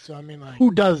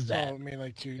 Who does that?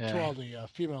 To all the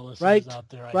female listeners out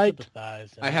there, I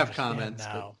sympathize. I have comments.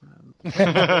 Now.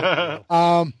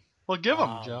 Well, give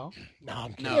them, Joe. No,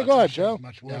 I'm kidding. No, Yeah, go ahead, Joe.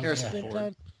 Harrison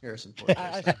Ford. Harrison Ford.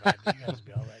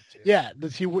 Yeah,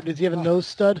 does he have a nose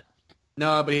stud?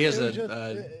 No, but he has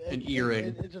an earring.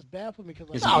 It just baffled me because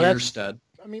He has an ear stud.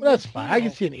 That's fine. I can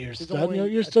see an ear stud. You know,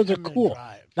 ear studs are cool.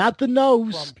 Not the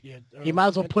nose. He might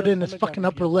as well put it in his fucking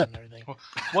upper lip.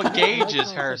 What gauge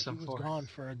is Harrison Ford?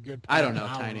 I don't know,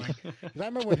 Tiny. I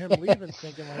remember when him leaving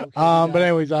thinking like, but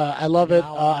anyways, I love it.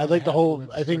 I like the whole.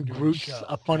 I think Groot's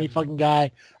a funny fucking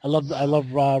guy. I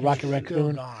love Rocket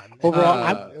Raccoon.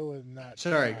 Overall,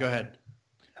 Sorry, go ahead.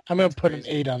 I'm gonna put an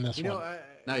 8 on this one.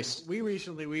 Nice.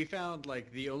 We found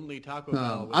like the only Taco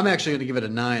Bell. I'm actually going to give it a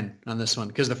 9 on this one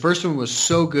because the first one was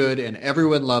so good and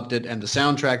everyone loved it and the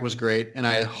soundtrack was great and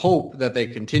I hope that they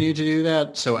continue to do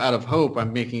that. So out of hope,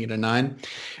 I'm making it a 9.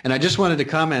 And I just wanted to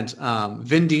comment,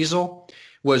 Vin Diesel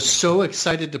was so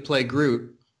excited to play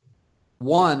Groot.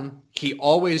 One, he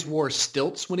always wore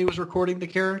stilts when he was recording the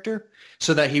character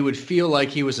so that he would feel like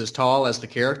he was as tall as the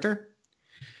character.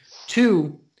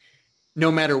 Two, no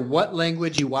matter what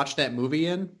language you watch that movie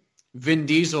in, Vin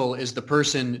Diesel is the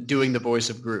person doing the voice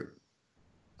of Groot.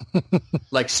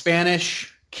 Like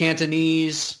Spanish,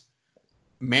 Cantonese,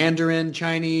 Mandarin,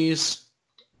 Chinese,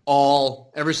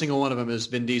 every single one of them is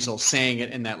Vin Diesel saying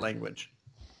it in that language.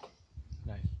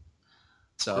 Nice.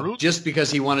 So Groot? just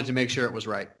because he wanted to make sure it was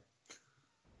right.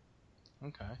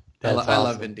 Okay. I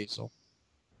love Vin Diesel.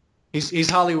 He's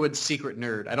Hollywood's secret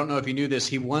nerd. I don't know if you knew this.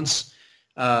 He once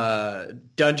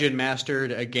dungeon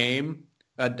mastered a game,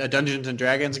 a Dungeons and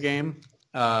Dragons game,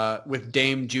 with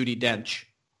Dame Judi Dench.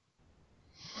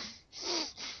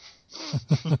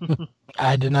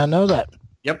 I did not know that.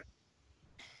 Yep.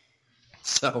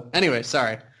 So anyway,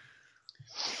 sorry.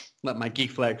 Let my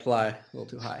geek flag fly a little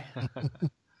too high.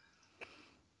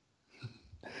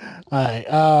 All right.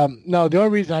 No, the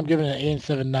only reason I'm giving it an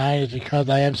 8.79 is because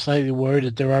I am slightly worried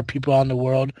that there are people out in the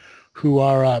world who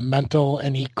are mental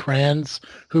and eat crayons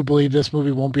who believe this movie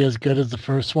won't be as good as the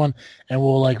first one and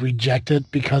will like reject it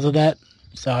because of that.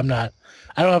 So I don't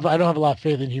have a lot of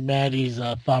faith in humanity's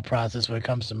thought process when it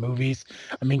comes to movies.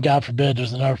 I mean, God forbid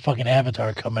there's another fucking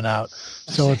Avatar coming out.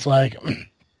 So it's like,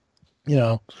 you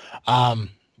know,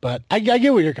 but I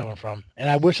get where you're coming from, and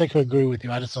I wish I could agree with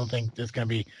you. I just don't think it's going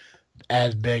to be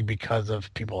as big because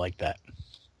of people like that.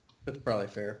 That's probably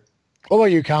fair. What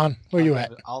about you, Con? Where you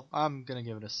at? I'm gonna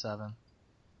give it a 7.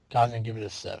 Con's gonna give it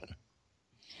a 7.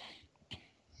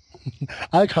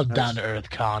 I like how down to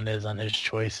earth Con is on his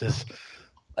choices.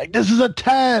 Like, this is a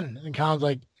 10, and Con's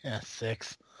like, yeah,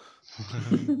 6.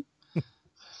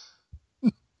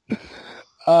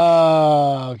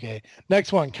 Okay.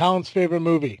 Next one, Con's favorite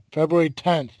movie, February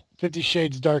 10th, 50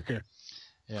 Shades Darker.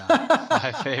 Yeah,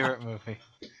 my favorite movie.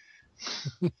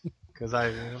 Because I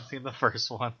haven't seen the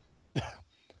first one.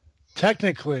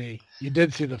 technically, you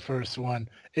did see the first one.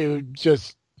 It was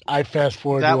just I fast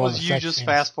forward. That through all was the you sex just scenes.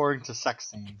 fast forwarding to sex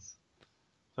scenes.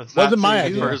 That's Wasn't not my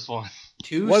seeing the idea. first one.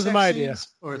 Two Wasn't sex my idea.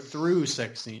 scenes or through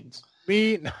sex scenes?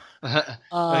 Me. He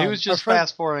Um, was just our friend-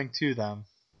 fast forwarding to them.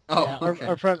 Oh, Yeah, okay.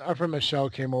 our friend Michelle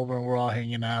came over and we're all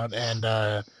hanging out,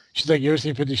 and she's like, "You ever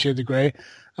seen 50 Shades of Grey?"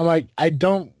 I'm like, "I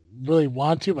don't really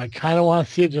want to, but I kind of want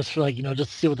to see it just for just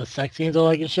to see what the sex scenes are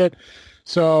like and shit."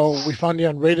 So we found the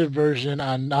unrated version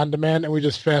on demand, and we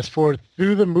just fast forward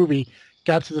through the movie,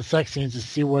 got to the sex scenes to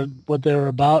see what they were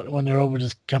about. When they're over,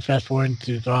 just kept fast forwarding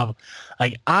to throw.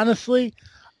 Like honestly,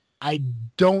 I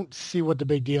don't see what the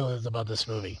big deal is about this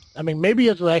movie. I mean, maybe you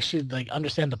have to actually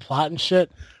understand the plot and shit.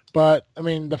 But, I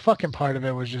mean, the fucking part of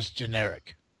it was just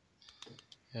generic.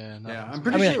 Yeah, no, Yeah, I'm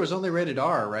pretty sure it was only rated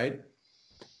R, right?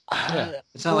 Yeah.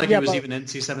 It's not like yeah, it was but- even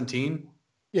NC-17.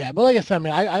 Yeah, but like I said,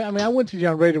 I mean, I went to the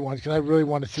unrated ones because I really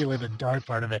want to see the dark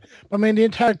part of it. But I mean, the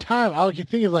entire time, all I could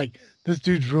think is this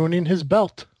dude's ruining his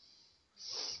belt.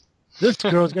 This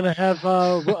girl's gonna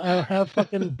have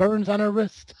fucking burns on her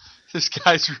wrist. This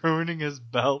guy's ruining his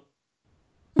belt.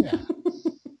 Yeah.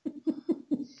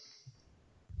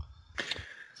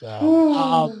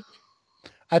 So,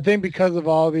 I think because of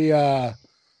all the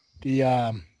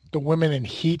women in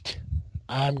Heat,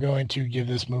 I'm going to give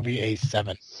this movie a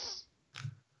 7.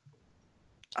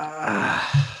 I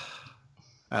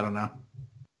don't know.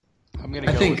 I'm gonna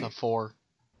I go think- with a 4.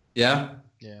 Yeah?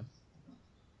 Yeah.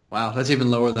 Wow, that's even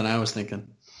lower than I was thinking.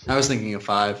 I was thinking a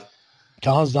 5.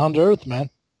 Colin's down to earth, man.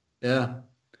 Yeah.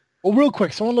 Well, real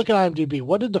quick, someone look at IMDb.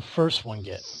 What did the first one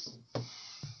get?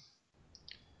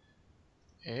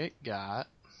 It got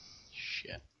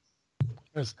shit.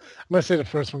 I'm gonna say the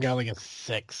first one got a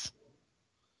 6,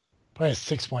 probably a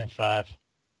 6.5.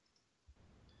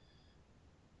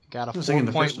 Got a I was thinking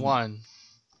the first 4.1.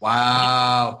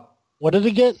 Wow. What did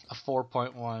it get? A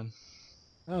 4.1.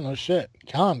 I don't know, shit.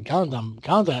 Colin's had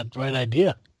the right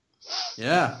idea.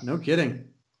 Yeah, no kidding.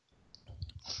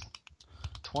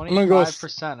 gonna go with-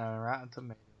 25% on Rotten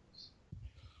Tomatoes.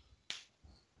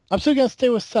 I'm still gonna stay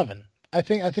with 7. I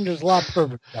think there's a lot of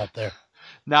perverts out there.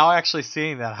 Now actually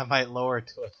seeing that, I might lower it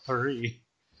to a 3.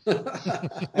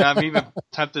 And I'm even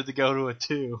tempted to go to a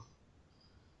 2.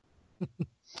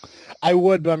 I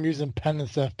would, but I'm using pen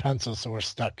instead of pencil, so we're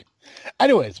stuck.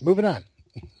 Anyways, moving on.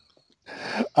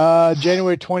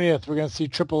 January 20th, we're gonna see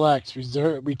Triple X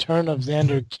Return of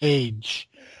Xander Cage.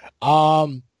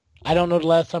 I don't know the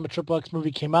last time a Triple X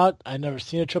movie came out. I've never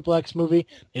seen a Triple X movie.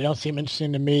 They don't seem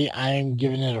interesting to me. I'm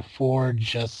giving it a 4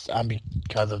 just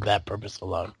because of that purpose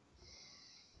alone.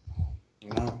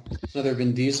 Wow. Another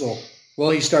Vin Diesel. Well,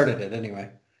 he started it anyway.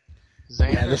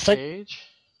 Xander the Cage?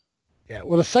 Yeah,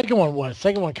 well, the second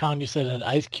one, Colin, you said an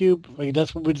Ice Cube.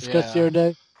 That's what we discussed the Yeah. other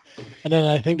day. And then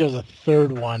I think there was a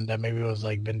third one that maybe was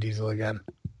Vin Diesel again.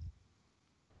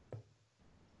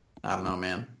 I don't know,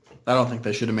 man. I don't think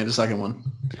they should have made a second one.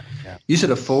 Yeah. You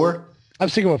said a 4? I'm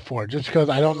sticking with 4 just because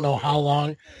I don't know how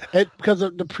long. Because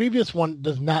the previous one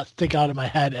does not stick out in my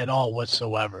head at all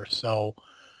whatsoever. So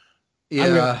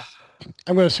Yeah.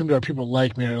 I'm going to assume there are people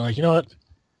like me that are like, you know what?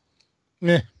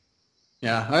 Meh.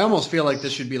 Yeah, I almost feel like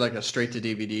this should be like a straight to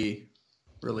DVD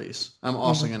release. I'm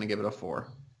also going to give it a 4.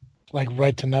 Like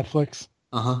right to Netflix.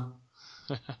 Uh-huh.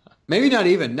 Maybe not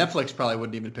even. Netflix probably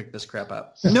wouldn't even pick this crap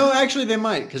up. No, actually they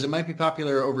might, because it might be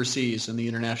popular overseas in the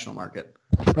international market.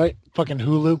 Right? Fucking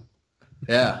Hulu.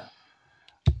 Yeah.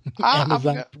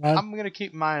 Amazon Prime. I'm going to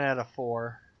keep mine at a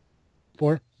 4.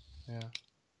 4. Yeah.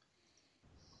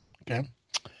 Okay.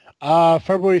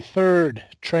 February 3rd,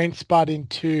 Train Spotting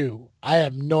 2. I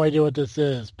have no idea what this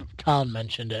is, but Colin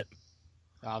mentioned it.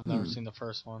 I've never seen the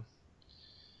first one.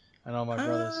 I know my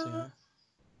brother's seen it.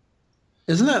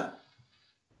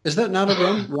 Is that not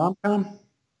a rom-com?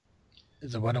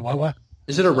 Is it what?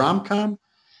 Is it a rom-com?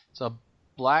 It's a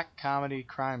black comedy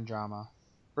crime drama.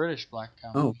 British black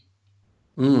comedy.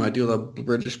 Oh. I do love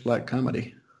British black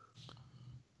comedy.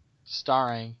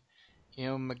 Starring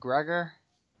Ewan McGregor,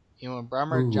 Ewan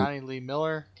Bremer, Ooh. Johnny Lee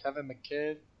Miller, Kevin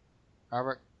McKidd,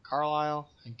 Robert Carlyle,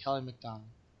 and Kelly MacDonald.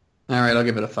 All right, I'll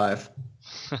give it a 5.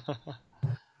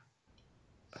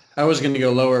 I was going to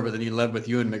go lower, but then you led with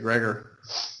Ewan McGregor.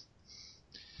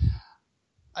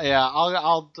 Yeah,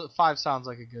 I'll 5 sounds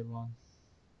like a good one.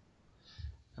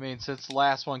 I mean, since the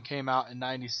last one came out in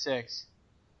 '96,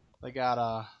 they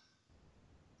gotta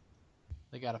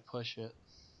push it.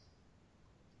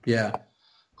 Yeah.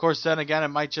 Of course, then again, it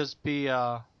might just be get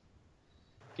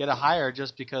a higher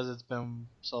just because it's been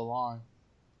so long.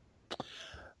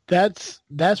 That's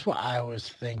what I was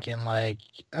thinking. I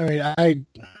mean, I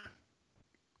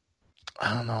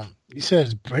don't know. You said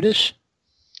it's British?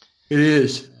 It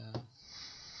is. Yeah.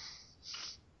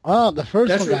 Well, the first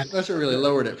That's one got what really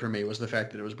lowered it for me was the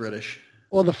fact that it was British.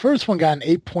 the first one got an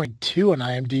 8.2 on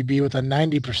IMDb with a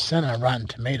 90% on Rotten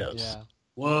Tomatoes. Yeah.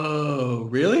 Whoa,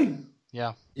 really?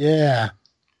 Yeah. Yeah.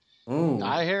 Oh,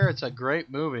 I hear it's a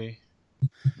great movie.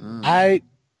 I'm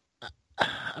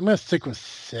gonna stick with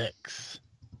 6.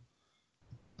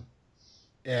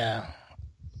 Yeah.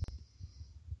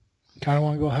 Kind of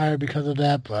want to go higher because of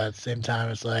that, but at the same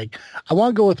time, it's like I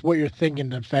want to go with what you're thinking.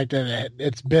 The fact that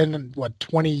it's been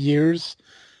 20 years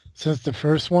since the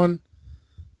first one,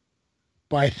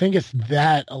 but I think it's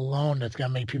that alone that's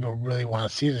gonna make people really want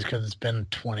to see this because it's been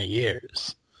 20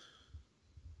 years.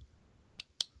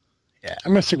 Yeah,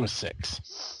 I'm gonna stick with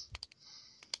 6.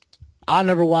 I'll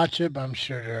never watch it, but I'm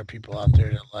sure there are people out there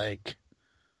that like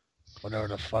whatever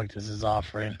the fuck this is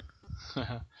offering.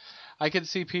 I could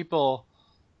see people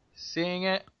seeing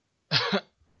it,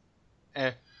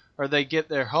 or they get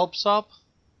their hopes up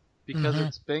because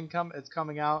it's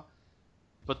coming out,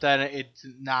 but then it's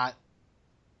not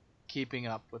keeping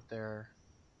up with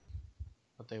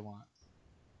what they want.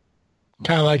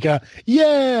 Kind of like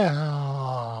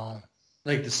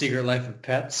like The Secret Life of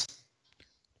Pets.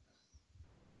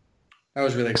 I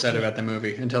was really excited about the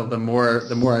movie until the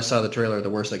more I saw the trailer, the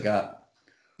worse it got.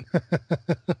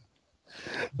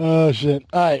 Oh shit!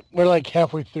 All right, we're like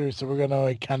halfway through, so we're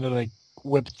gonna kind of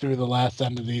whip through the last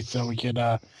end of these so we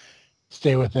can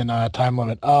stay within time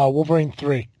limit. Wolverine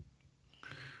 3.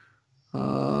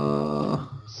 I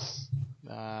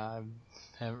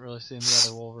haven't really seen the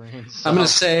other Wolverines. So. I'm gonna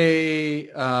say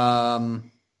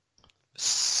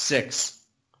 6.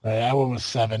 All right, I went with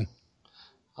 7.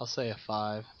 I'll say a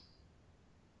 5.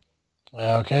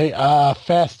 Okay,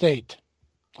 Fast 8.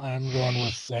 I'm going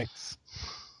with 6.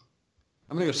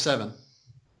 I'm gonna go 7.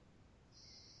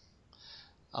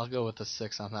 I'll go with a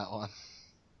 6 on that one.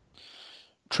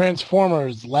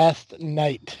 Transformers Last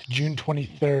Night, June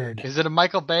 23rd. Is it a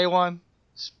Michael Bay one?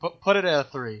 Put it at a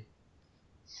 3.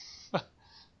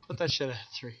 Put that shit at a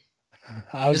 3.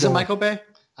 Is it Michael Bay?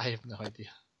 I have no idea.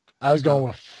 I was going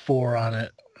with 4 on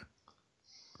it.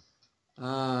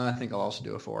 I think I'll also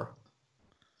do a 4.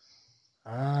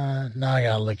 Now I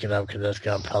gotta look it up because that's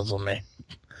gonna puzzle me.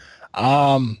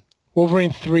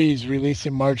 Wolverine 3 is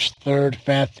releasing March 3rd.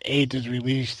 Fast 8 is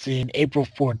releasing April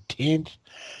 14th.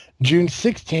 June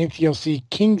 16th, you'll see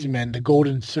Kingsman: The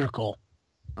Golden Circle.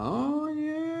 Oh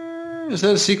yeah, is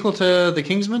that a sequel to The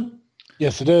Kingsman?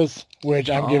 Yes, it is. Which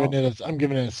I'm giving it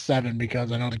a 7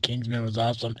 because I know The Kingsman was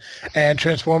awesome. And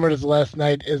Transformers: Last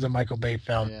Night is a Michael Bay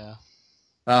film. Yeah.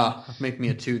 Make me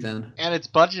a 2 then. And its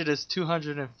budget is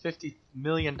 $250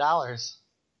 million.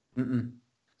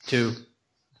 2.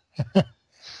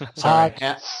 Sorry,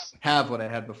 have what I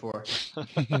had before.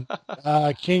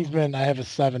 Kingsman, I have a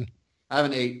 7. I have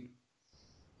an 8.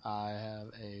 I have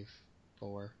a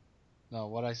 4. No,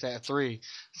 what did I say? A 3. I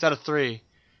said a 3.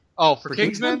 Oh, for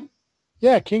Kingsman?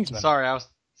 Yeah, Kingsman. Sorry, I was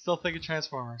still thinking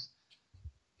Transformers.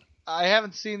 I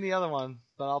haven't seen the other one,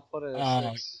 but I'll put it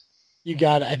at 6. You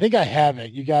got it. I think I have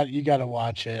it. You got to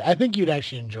watch it. I think you'd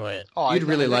actually enjoy it. Oh, You'd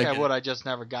really like it. I would. I just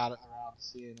never got around to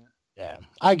seeing it. Yeah,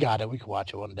 I got it. We could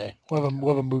watch it one day. We'll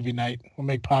have a movie night. We'll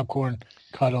make popcorn,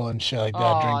 cuddle, and shit like that.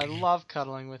 Oh, I love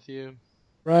cuddling with you.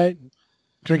 Right?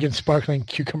 Drinking sparkling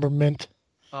cucumber mint.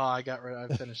 Oh, I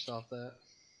finished off that.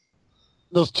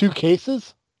 Those 2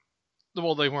 cases?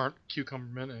 Well, they weren't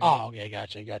cucumber mint. Oh, okay,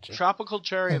 gotcha. Tropical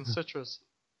cherry and citrus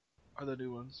are the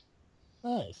new ones.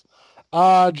 Nice.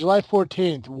 July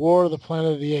 14th, War of the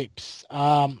Planet of the Apes.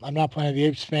 I'm not a Planet of the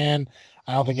Apes fan.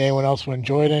 I don't think anyone else will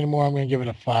enjoy it anymore. I'm going to give it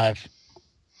a 5.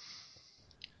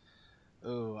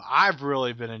 Ooh, I've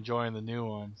really been enjoying the new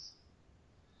ones.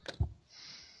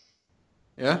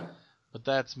 Yeah? But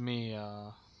that's me,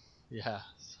 yeah,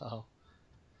 so.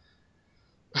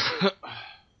 I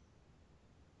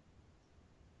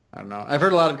don't know. I've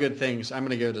heard a lot of good things. I'm going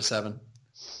to give it a 7.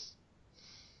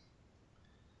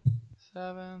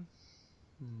 7?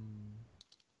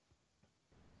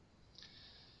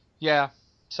 Yeah,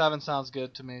 7 sounds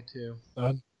good to me, too.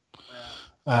 All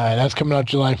right, that's coming out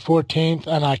July 14th.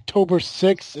 On October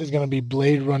 6th is going to be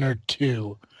Blade Runner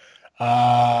 2.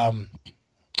 I'm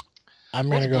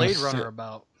going to go... What's Blade Runner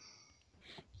about?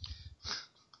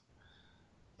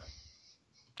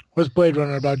 What's Blade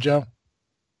Runner about, Joe?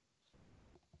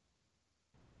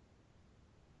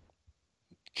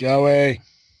 Joey.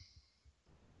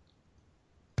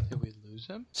 Did we lose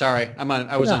him? Sorry,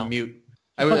 I was on mute.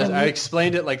 I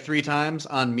explained it like 3 times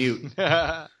on mute,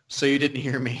 so you didn't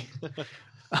hear me.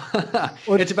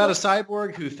 It's about a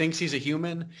cyborg who thinks he's a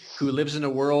human, who lives in a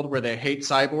world where they hate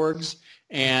cyborgs,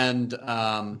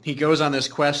 and he goes on this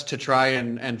quest to try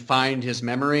and find his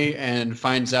memory, and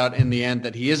finds out in the end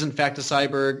that he is in fact a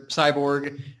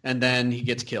cyborg, and then he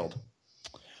gets killed.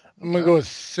 I'm going to go with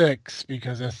 6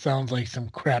 because that sounds like some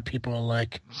crap people are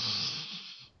like.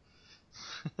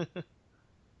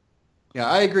 Yeah,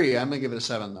 I agree. I'm going to give it a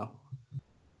 7, though.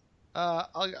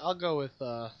 I'll go with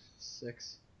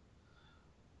 6.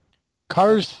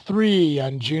 Cars 3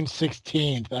 on June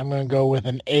 16th. I'm going to go with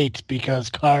an 8 because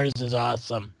Cars is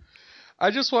awesome. I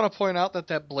just want to point out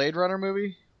that Blade Runner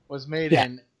movie was made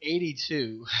in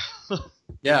 82.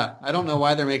 Yeah, I don't know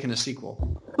why they're making a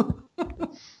sequel.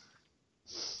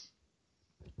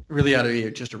 Really ought to be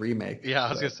just a remake. Yeah, I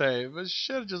was going to say, it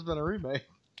should have just been a remake.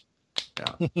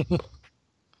 Yeah.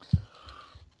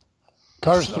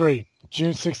 Cars 3,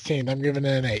 June 16th. I'm giving it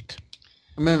an 8.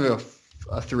 I'm going to go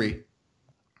a 3.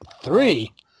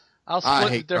 3? I'll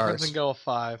split the difference and go a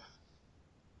 5.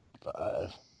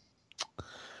 5.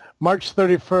 March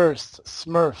 31st,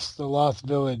 Smurfs, The Lost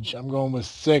Village. I'm going with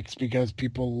 6 because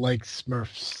people like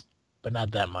Smurfs, but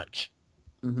not that much.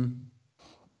 Mm-hmm.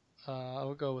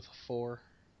 I'll go with a 4.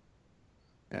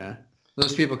 Yeah.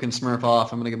 Those people can Smurf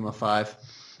off. I'm going to give them a 5.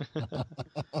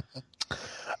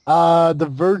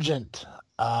 Divergent,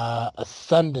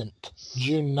 Ascendant,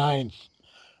 June 9th.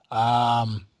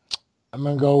 I'm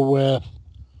going to go with...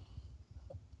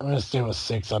 I'm going to stay with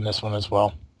 6 on this one as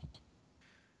well.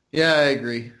 Yeah, I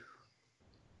agree.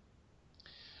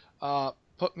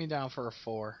 Put me down for a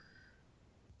 4.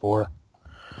 4.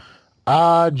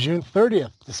 June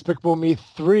 30th, Despicable Me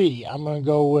 3. I'm going to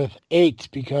go with 8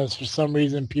 because for some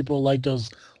reason people like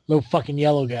those little fucking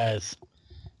yellow guys.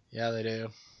 Yeah, they do.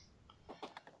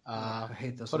 I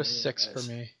hate those. Put a 6 for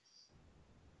me.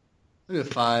 I'll do a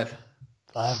 5.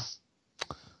 5.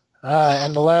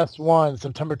 And the last one,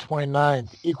 September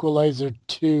 29th, Equalizer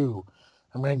 2.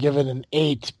 I'm going to give it an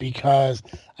 8 because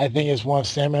I think it's one of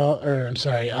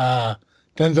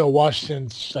Denzel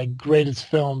Washington's like greatest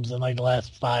films in like the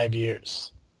last 5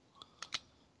 years.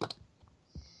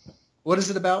 What is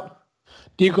it about?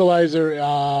 The Equalizer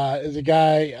is a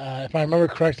guy, if I remember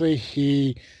correctly,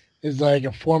 he is like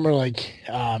a former like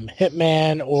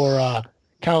hitman or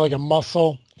kind of like a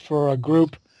muscle for a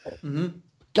group. Mm-hmm.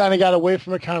 Kind of got away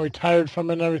from it, kind of retired from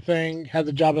it and everything, had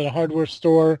the job at a hardware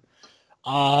store.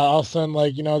 All of a sudden,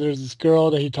 like, you know, there's this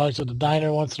girl that he talks to at the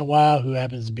diner once in a while who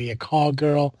happens to be a call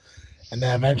girl. And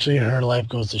then eventually her life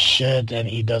goes to shit, and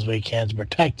he does what he can to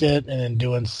protect it. And in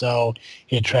doing so,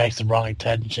 he attracts the wrong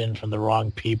attention from the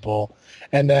wrong people.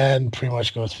 And then pretty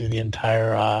much goes through the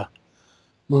entire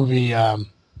movie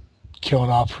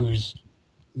killing off who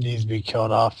needs to be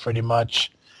killed off, pretty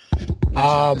much.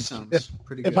 That sounds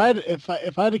pretty good. If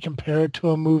I had to compare it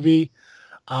to a movie,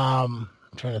 I'm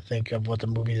trying to think of what the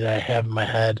movies that I have in my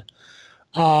head.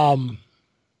 What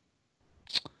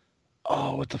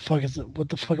the fuck is it? What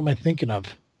the fuck am I thinking of?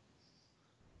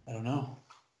 I don't know.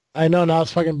 I know, now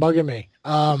it's fucking bugging me.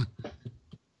 Kind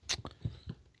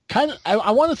of,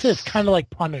 I want to say it's kind of like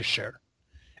Punisher,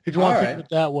 if you want to think of it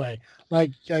that way.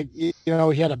 Like, you know,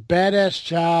 he had a badass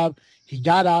job, he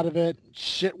got out of it,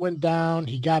 shit went down,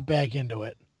 he got back into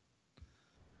it.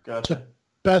 Gotcha.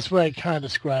 Best way I kind of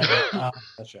describe it.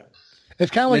 Gotcha.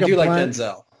 It's kind of like I do like blend.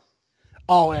 Denzel.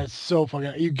 Oh, it's so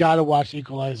fucking... You got to watch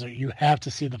Equalizer. You have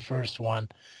to see the first one.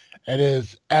 It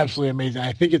is absolutely amazing.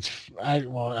 I think it's... I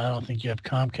don't think you have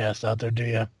Comcast out there, do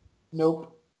you?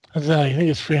 Nope. I think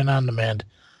it's free and on demand.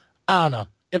 I don't know.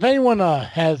 If anyone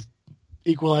has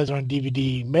Equalizer on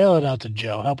DVD, mail it out to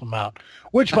Joe. Help him out.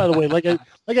 Which, by the way, like I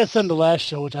said in the last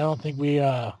show, which I don't think we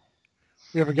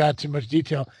ever got too much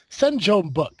detail, send Joe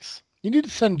books. You need to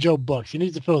send Joe books. He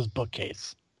needs to fill his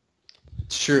bookcase.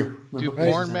 It's true. Do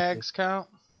porn mags count?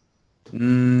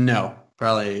 No.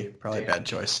 Probably a bad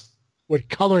choice. Would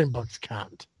coloring books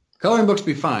count? Coloring books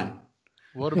be fine.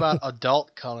 What about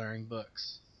adult coloring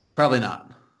books? Probably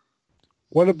not.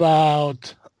 What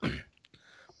about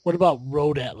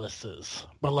road atlases,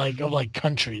 but of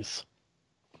countries?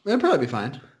 It'd probably be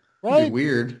fine. Right? It'd be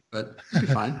weird, but it'd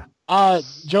be fine.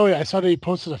 Joey, I saw that you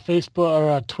posted a Facebook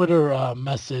or a Twitter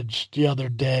message the other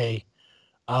day.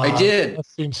 I did.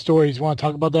 Seen stories. You want to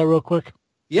talk about that real quick?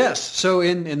 Yes. So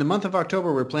in the month of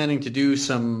October, we're planning to do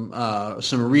some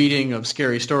reading of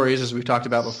scary stories, as we've talked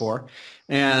about before,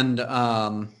 and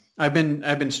I've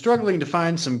been struggling to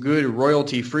find some good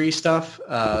royalty-free stuff,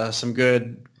 some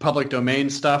good public domain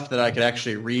stuff that I could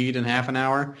actually read in half an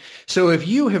hour. So if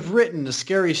you have written a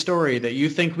scary story that you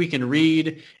think we can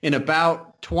read in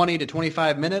about 20 to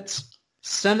 25 minutes,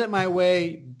 send it my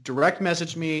way. Direct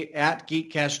message me at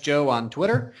GeekCastJoe on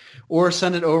Twitter, or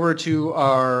send it over to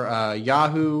our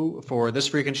Yahoo for This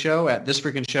Freakin' Show at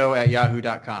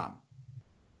thisfreakinshow@yahoo.com.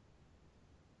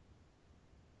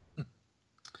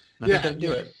 I think that'd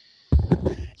do it.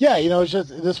 Yeah, it's just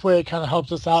this way it kind of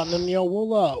helps us out, and then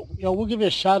we'll give you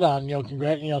a shout out,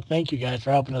 and thank you guys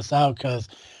for helping us out because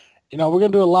we're gonna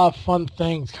do a lot of fun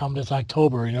things come this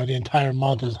October. The entire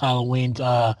month is Halloween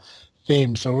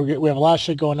themed, so we have a lot of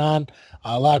shit going on,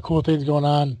 a lot of cool things going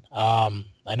on.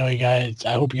 I know you guys.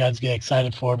 I hope you guys get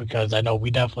excited for it because I know we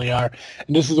definitely are,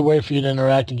 and this is a way for you to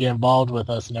interact and get involved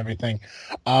with us and everything.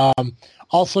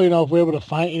 Also, if we're able to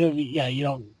find,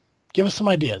 give us some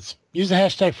ideas. Use the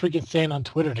hashtag freaking sane on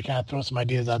Twitter to kind of throw some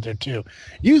ideas out there too.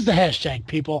 Use the hashtag,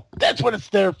 people. That's what it's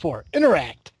there for.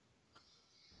 Interact.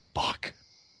 Fuck.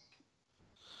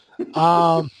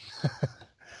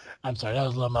 I'm sorry, that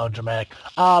was a little melodramatic.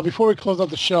 Before we close out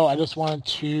the show, I just wanted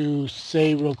to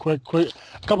say real quick, a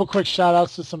couple quick shout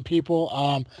outs to some people.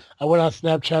 I went on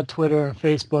Snapchat, Twitter, and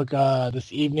Facebook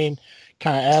this evening,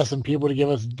 kind of asked some people to give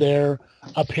us their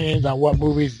opinions on what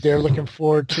movies they're looking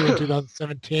forward to in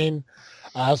 2017.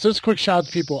 So just a quick shout out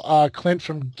to people. Clint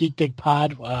from Geek Dig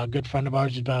Pod, a good friend of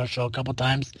ours, he's been on our show a couple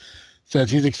times,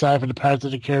 says he's excited for the Pirates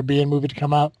of the Caribbean movie to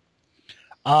come out.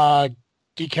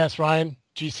 Geekcast Ryan,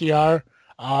 GCR,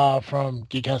 from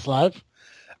Geekcast Live,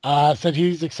 said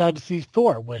he's excited to see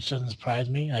Thor, which doesn't surprise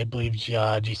me. I believe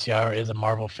GCR is a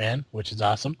Marvel fan, which is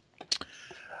awesome.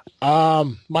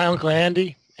 My Uncle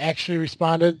Andy actually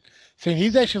responded, saying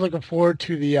he's actually looking forward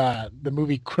to the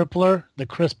movie Crippler, the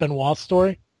Chris Benoit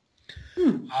story.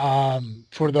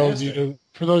 For those of you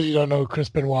who don't know who Chris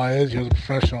Benoit is, he was a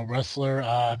professional wrestler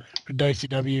for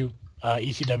WCW,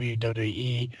 ECW,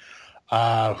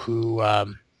 WWE, who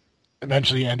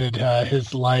eventually ended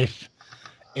his life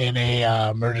in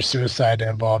a murder-suicide that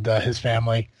involved his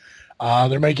family.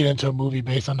 They're making it into a movie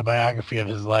based on the biography of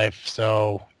his life,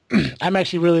 so I'm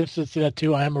actually really interested to see that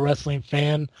too. I am a wrestling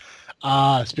fan.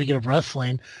 Speaking of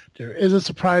wrestling, there is a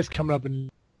surprise coming up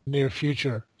in the near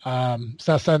future. It's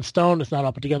not set in stone. It's not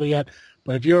all put together yet.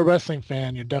 But if you're a wrestling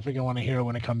fan, you're definitely going to want to hear it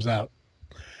when it comes out.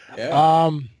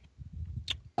 Yeah.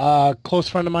 Close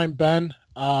friend of mine, Ben,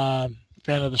 fan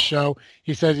of the show,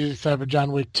 he says he's excited for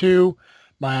John Wick 2.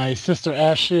 My sister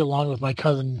Ashley, along with my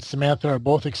cousin Samantha, are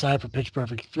both excited for Pitch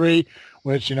Perfect 3,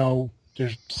 which, they're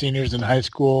seniors in high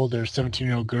school. They're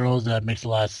 17-year-old girls. That makes a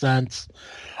lot of sense.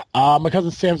 My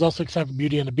cousin Sam's also excited for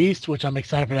Beauty and the Beast, which I'm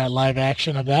excited for that live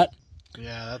action of that.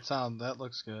 Yeah, that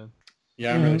looks good.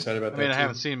 Yeah, I'm really excited about that. I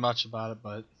haven't seen much about it,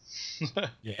 but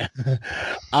yeah.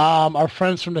 Our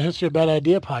friends from the History of Bad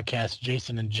Idea podcast,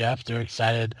 Jason and Jeff, they're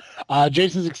excited.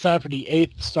 Jason's excited for the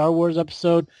 8th Star Wars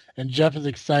episode, and Jeff is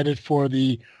excited for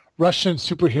the Russian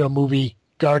superhero movie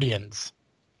Guardians.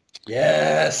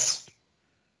 Yes.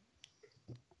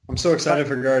 I'm so excited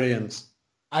for Guardians.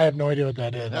 I have no idea what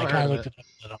that is. I kind of looked it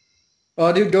up.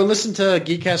 Oh, dude, go listen to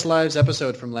Geekcast Live's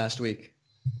episode from last week.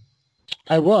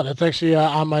 I will. That's actually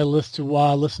on my list to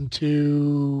listen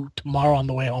to tomorrow on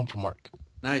the way home from work.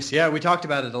 Nice. Yeah, we talked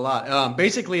about it a lot.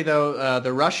 Basically, though,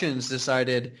 the Russians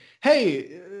decided,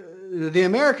 hey, the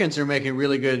Americans are making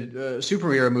really good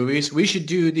superhero movies. We should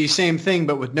do the same thing,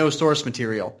 but with no source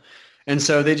material. And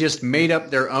so they just made up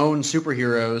their own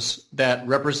superheroes that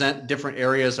represent different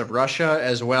areas of Russia,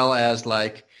 as well as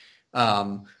like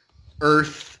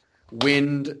earth,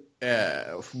 wind,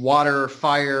 water,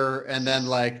 fire, and then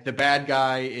like the bad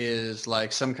guy is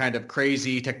like some kind of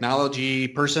crazy technology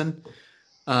person,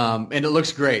 and it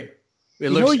looks great. It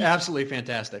looks absolutely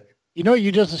fantastic. You know what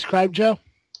you just described, Joe?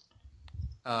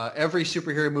 Every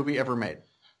superhero movie ever made.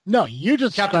 No, you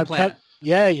just Captain Planet.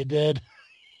 Yeah, you did.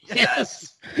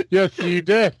 Yes, yes, you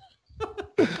did.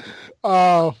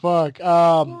 Oh fuck.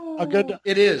 A good.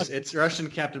 It is. It's Russian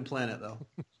Captain Planet, though.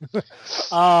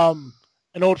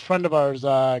 An old friend of ours,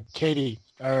 Katie,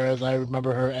 or as I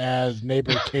remember her as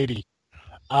neighbor Katie,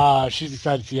 she's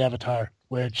excited to see Avatar,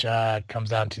 which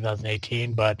comes out in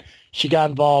 2018, but she got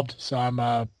involved, so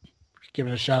I'm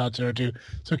giving a shout out to her too.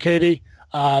 So Katie,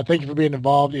 thank you for being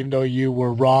involved, even though you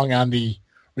were wrong on the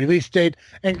release date,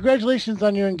 and congratulations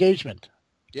on your engagement.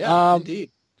 Yeah,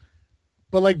 indeed.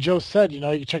 But like Joe said, you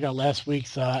can check out last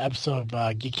week's episode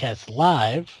of Geekcast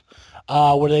Live,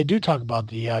 where they do talk about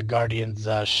the Guardians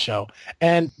show.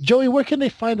 And Joey, where can they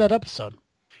find that episode?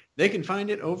 They can find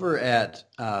it over at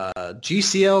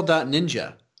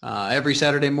gcl.ninja every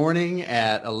Saturday morning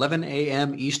at 11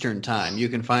 a.m. Eastern Time. You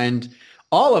can find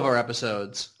all of our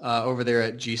episodes over there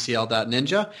at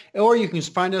gcl.ninja, or you can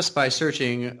find us by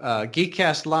searching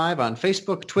Geekcast Live on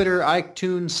Facebook, Twitter,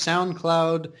 iTunes,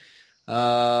 SoundCloud,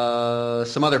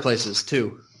 some other places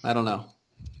too. I don't know.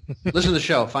 Listen to the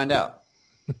show. Find out.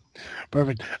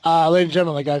 Perfect. Ladies and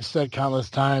gentlemen, like I've said countless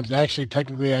times, actually,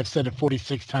 technically, I've said it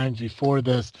 46 times before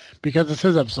this because this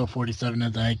is episode 47,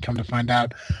 as I come to find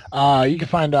out. You can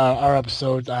find our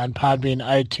episodes on Podbean,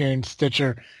 iTunes,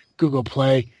 Stitcher, Google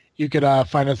Play. You could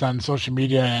find us on social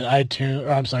media at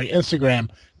Instagram,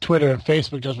 Twitter, and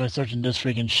Facebook just by searching This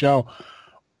Freaking Show.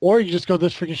 Or you just go to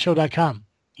thisfreakingshow.com.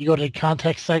 You go to the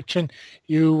contact section,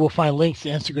 you will find links to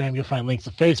Instagram, you'll find links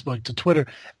to Facebook, to Twitter,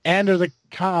 and there's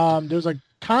a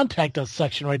contact us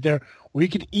section right there where you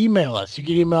can email us. You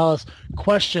can email us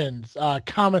questions,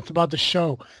 comments about the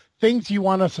show, things you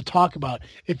want us to talk about.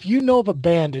 If you know of a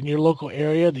band in your local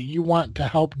area that you want to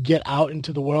help get out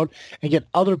into the world and get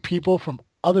other people from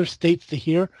other states to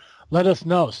hear, let us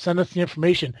know. Send us the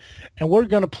information, and we're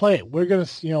going to play it.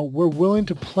 We're willing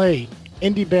to play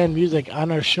indie band music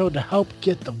on our show to help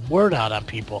get the word out on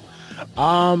people.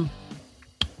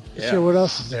 See what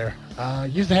else is there.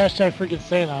 Use the hashtag freaking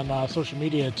Sane on social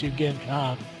media to get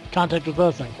in contact with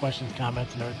us on questions,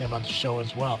 comments, and everything about the show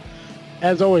as well.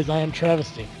 As always, I am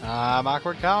Travesty. I'm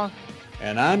Awkward Colin.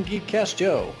 And I'm Geekcast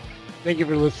Joe. Thank you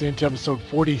for listening to episode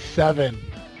 47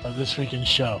 of This Freaking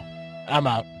Show. I'm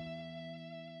out.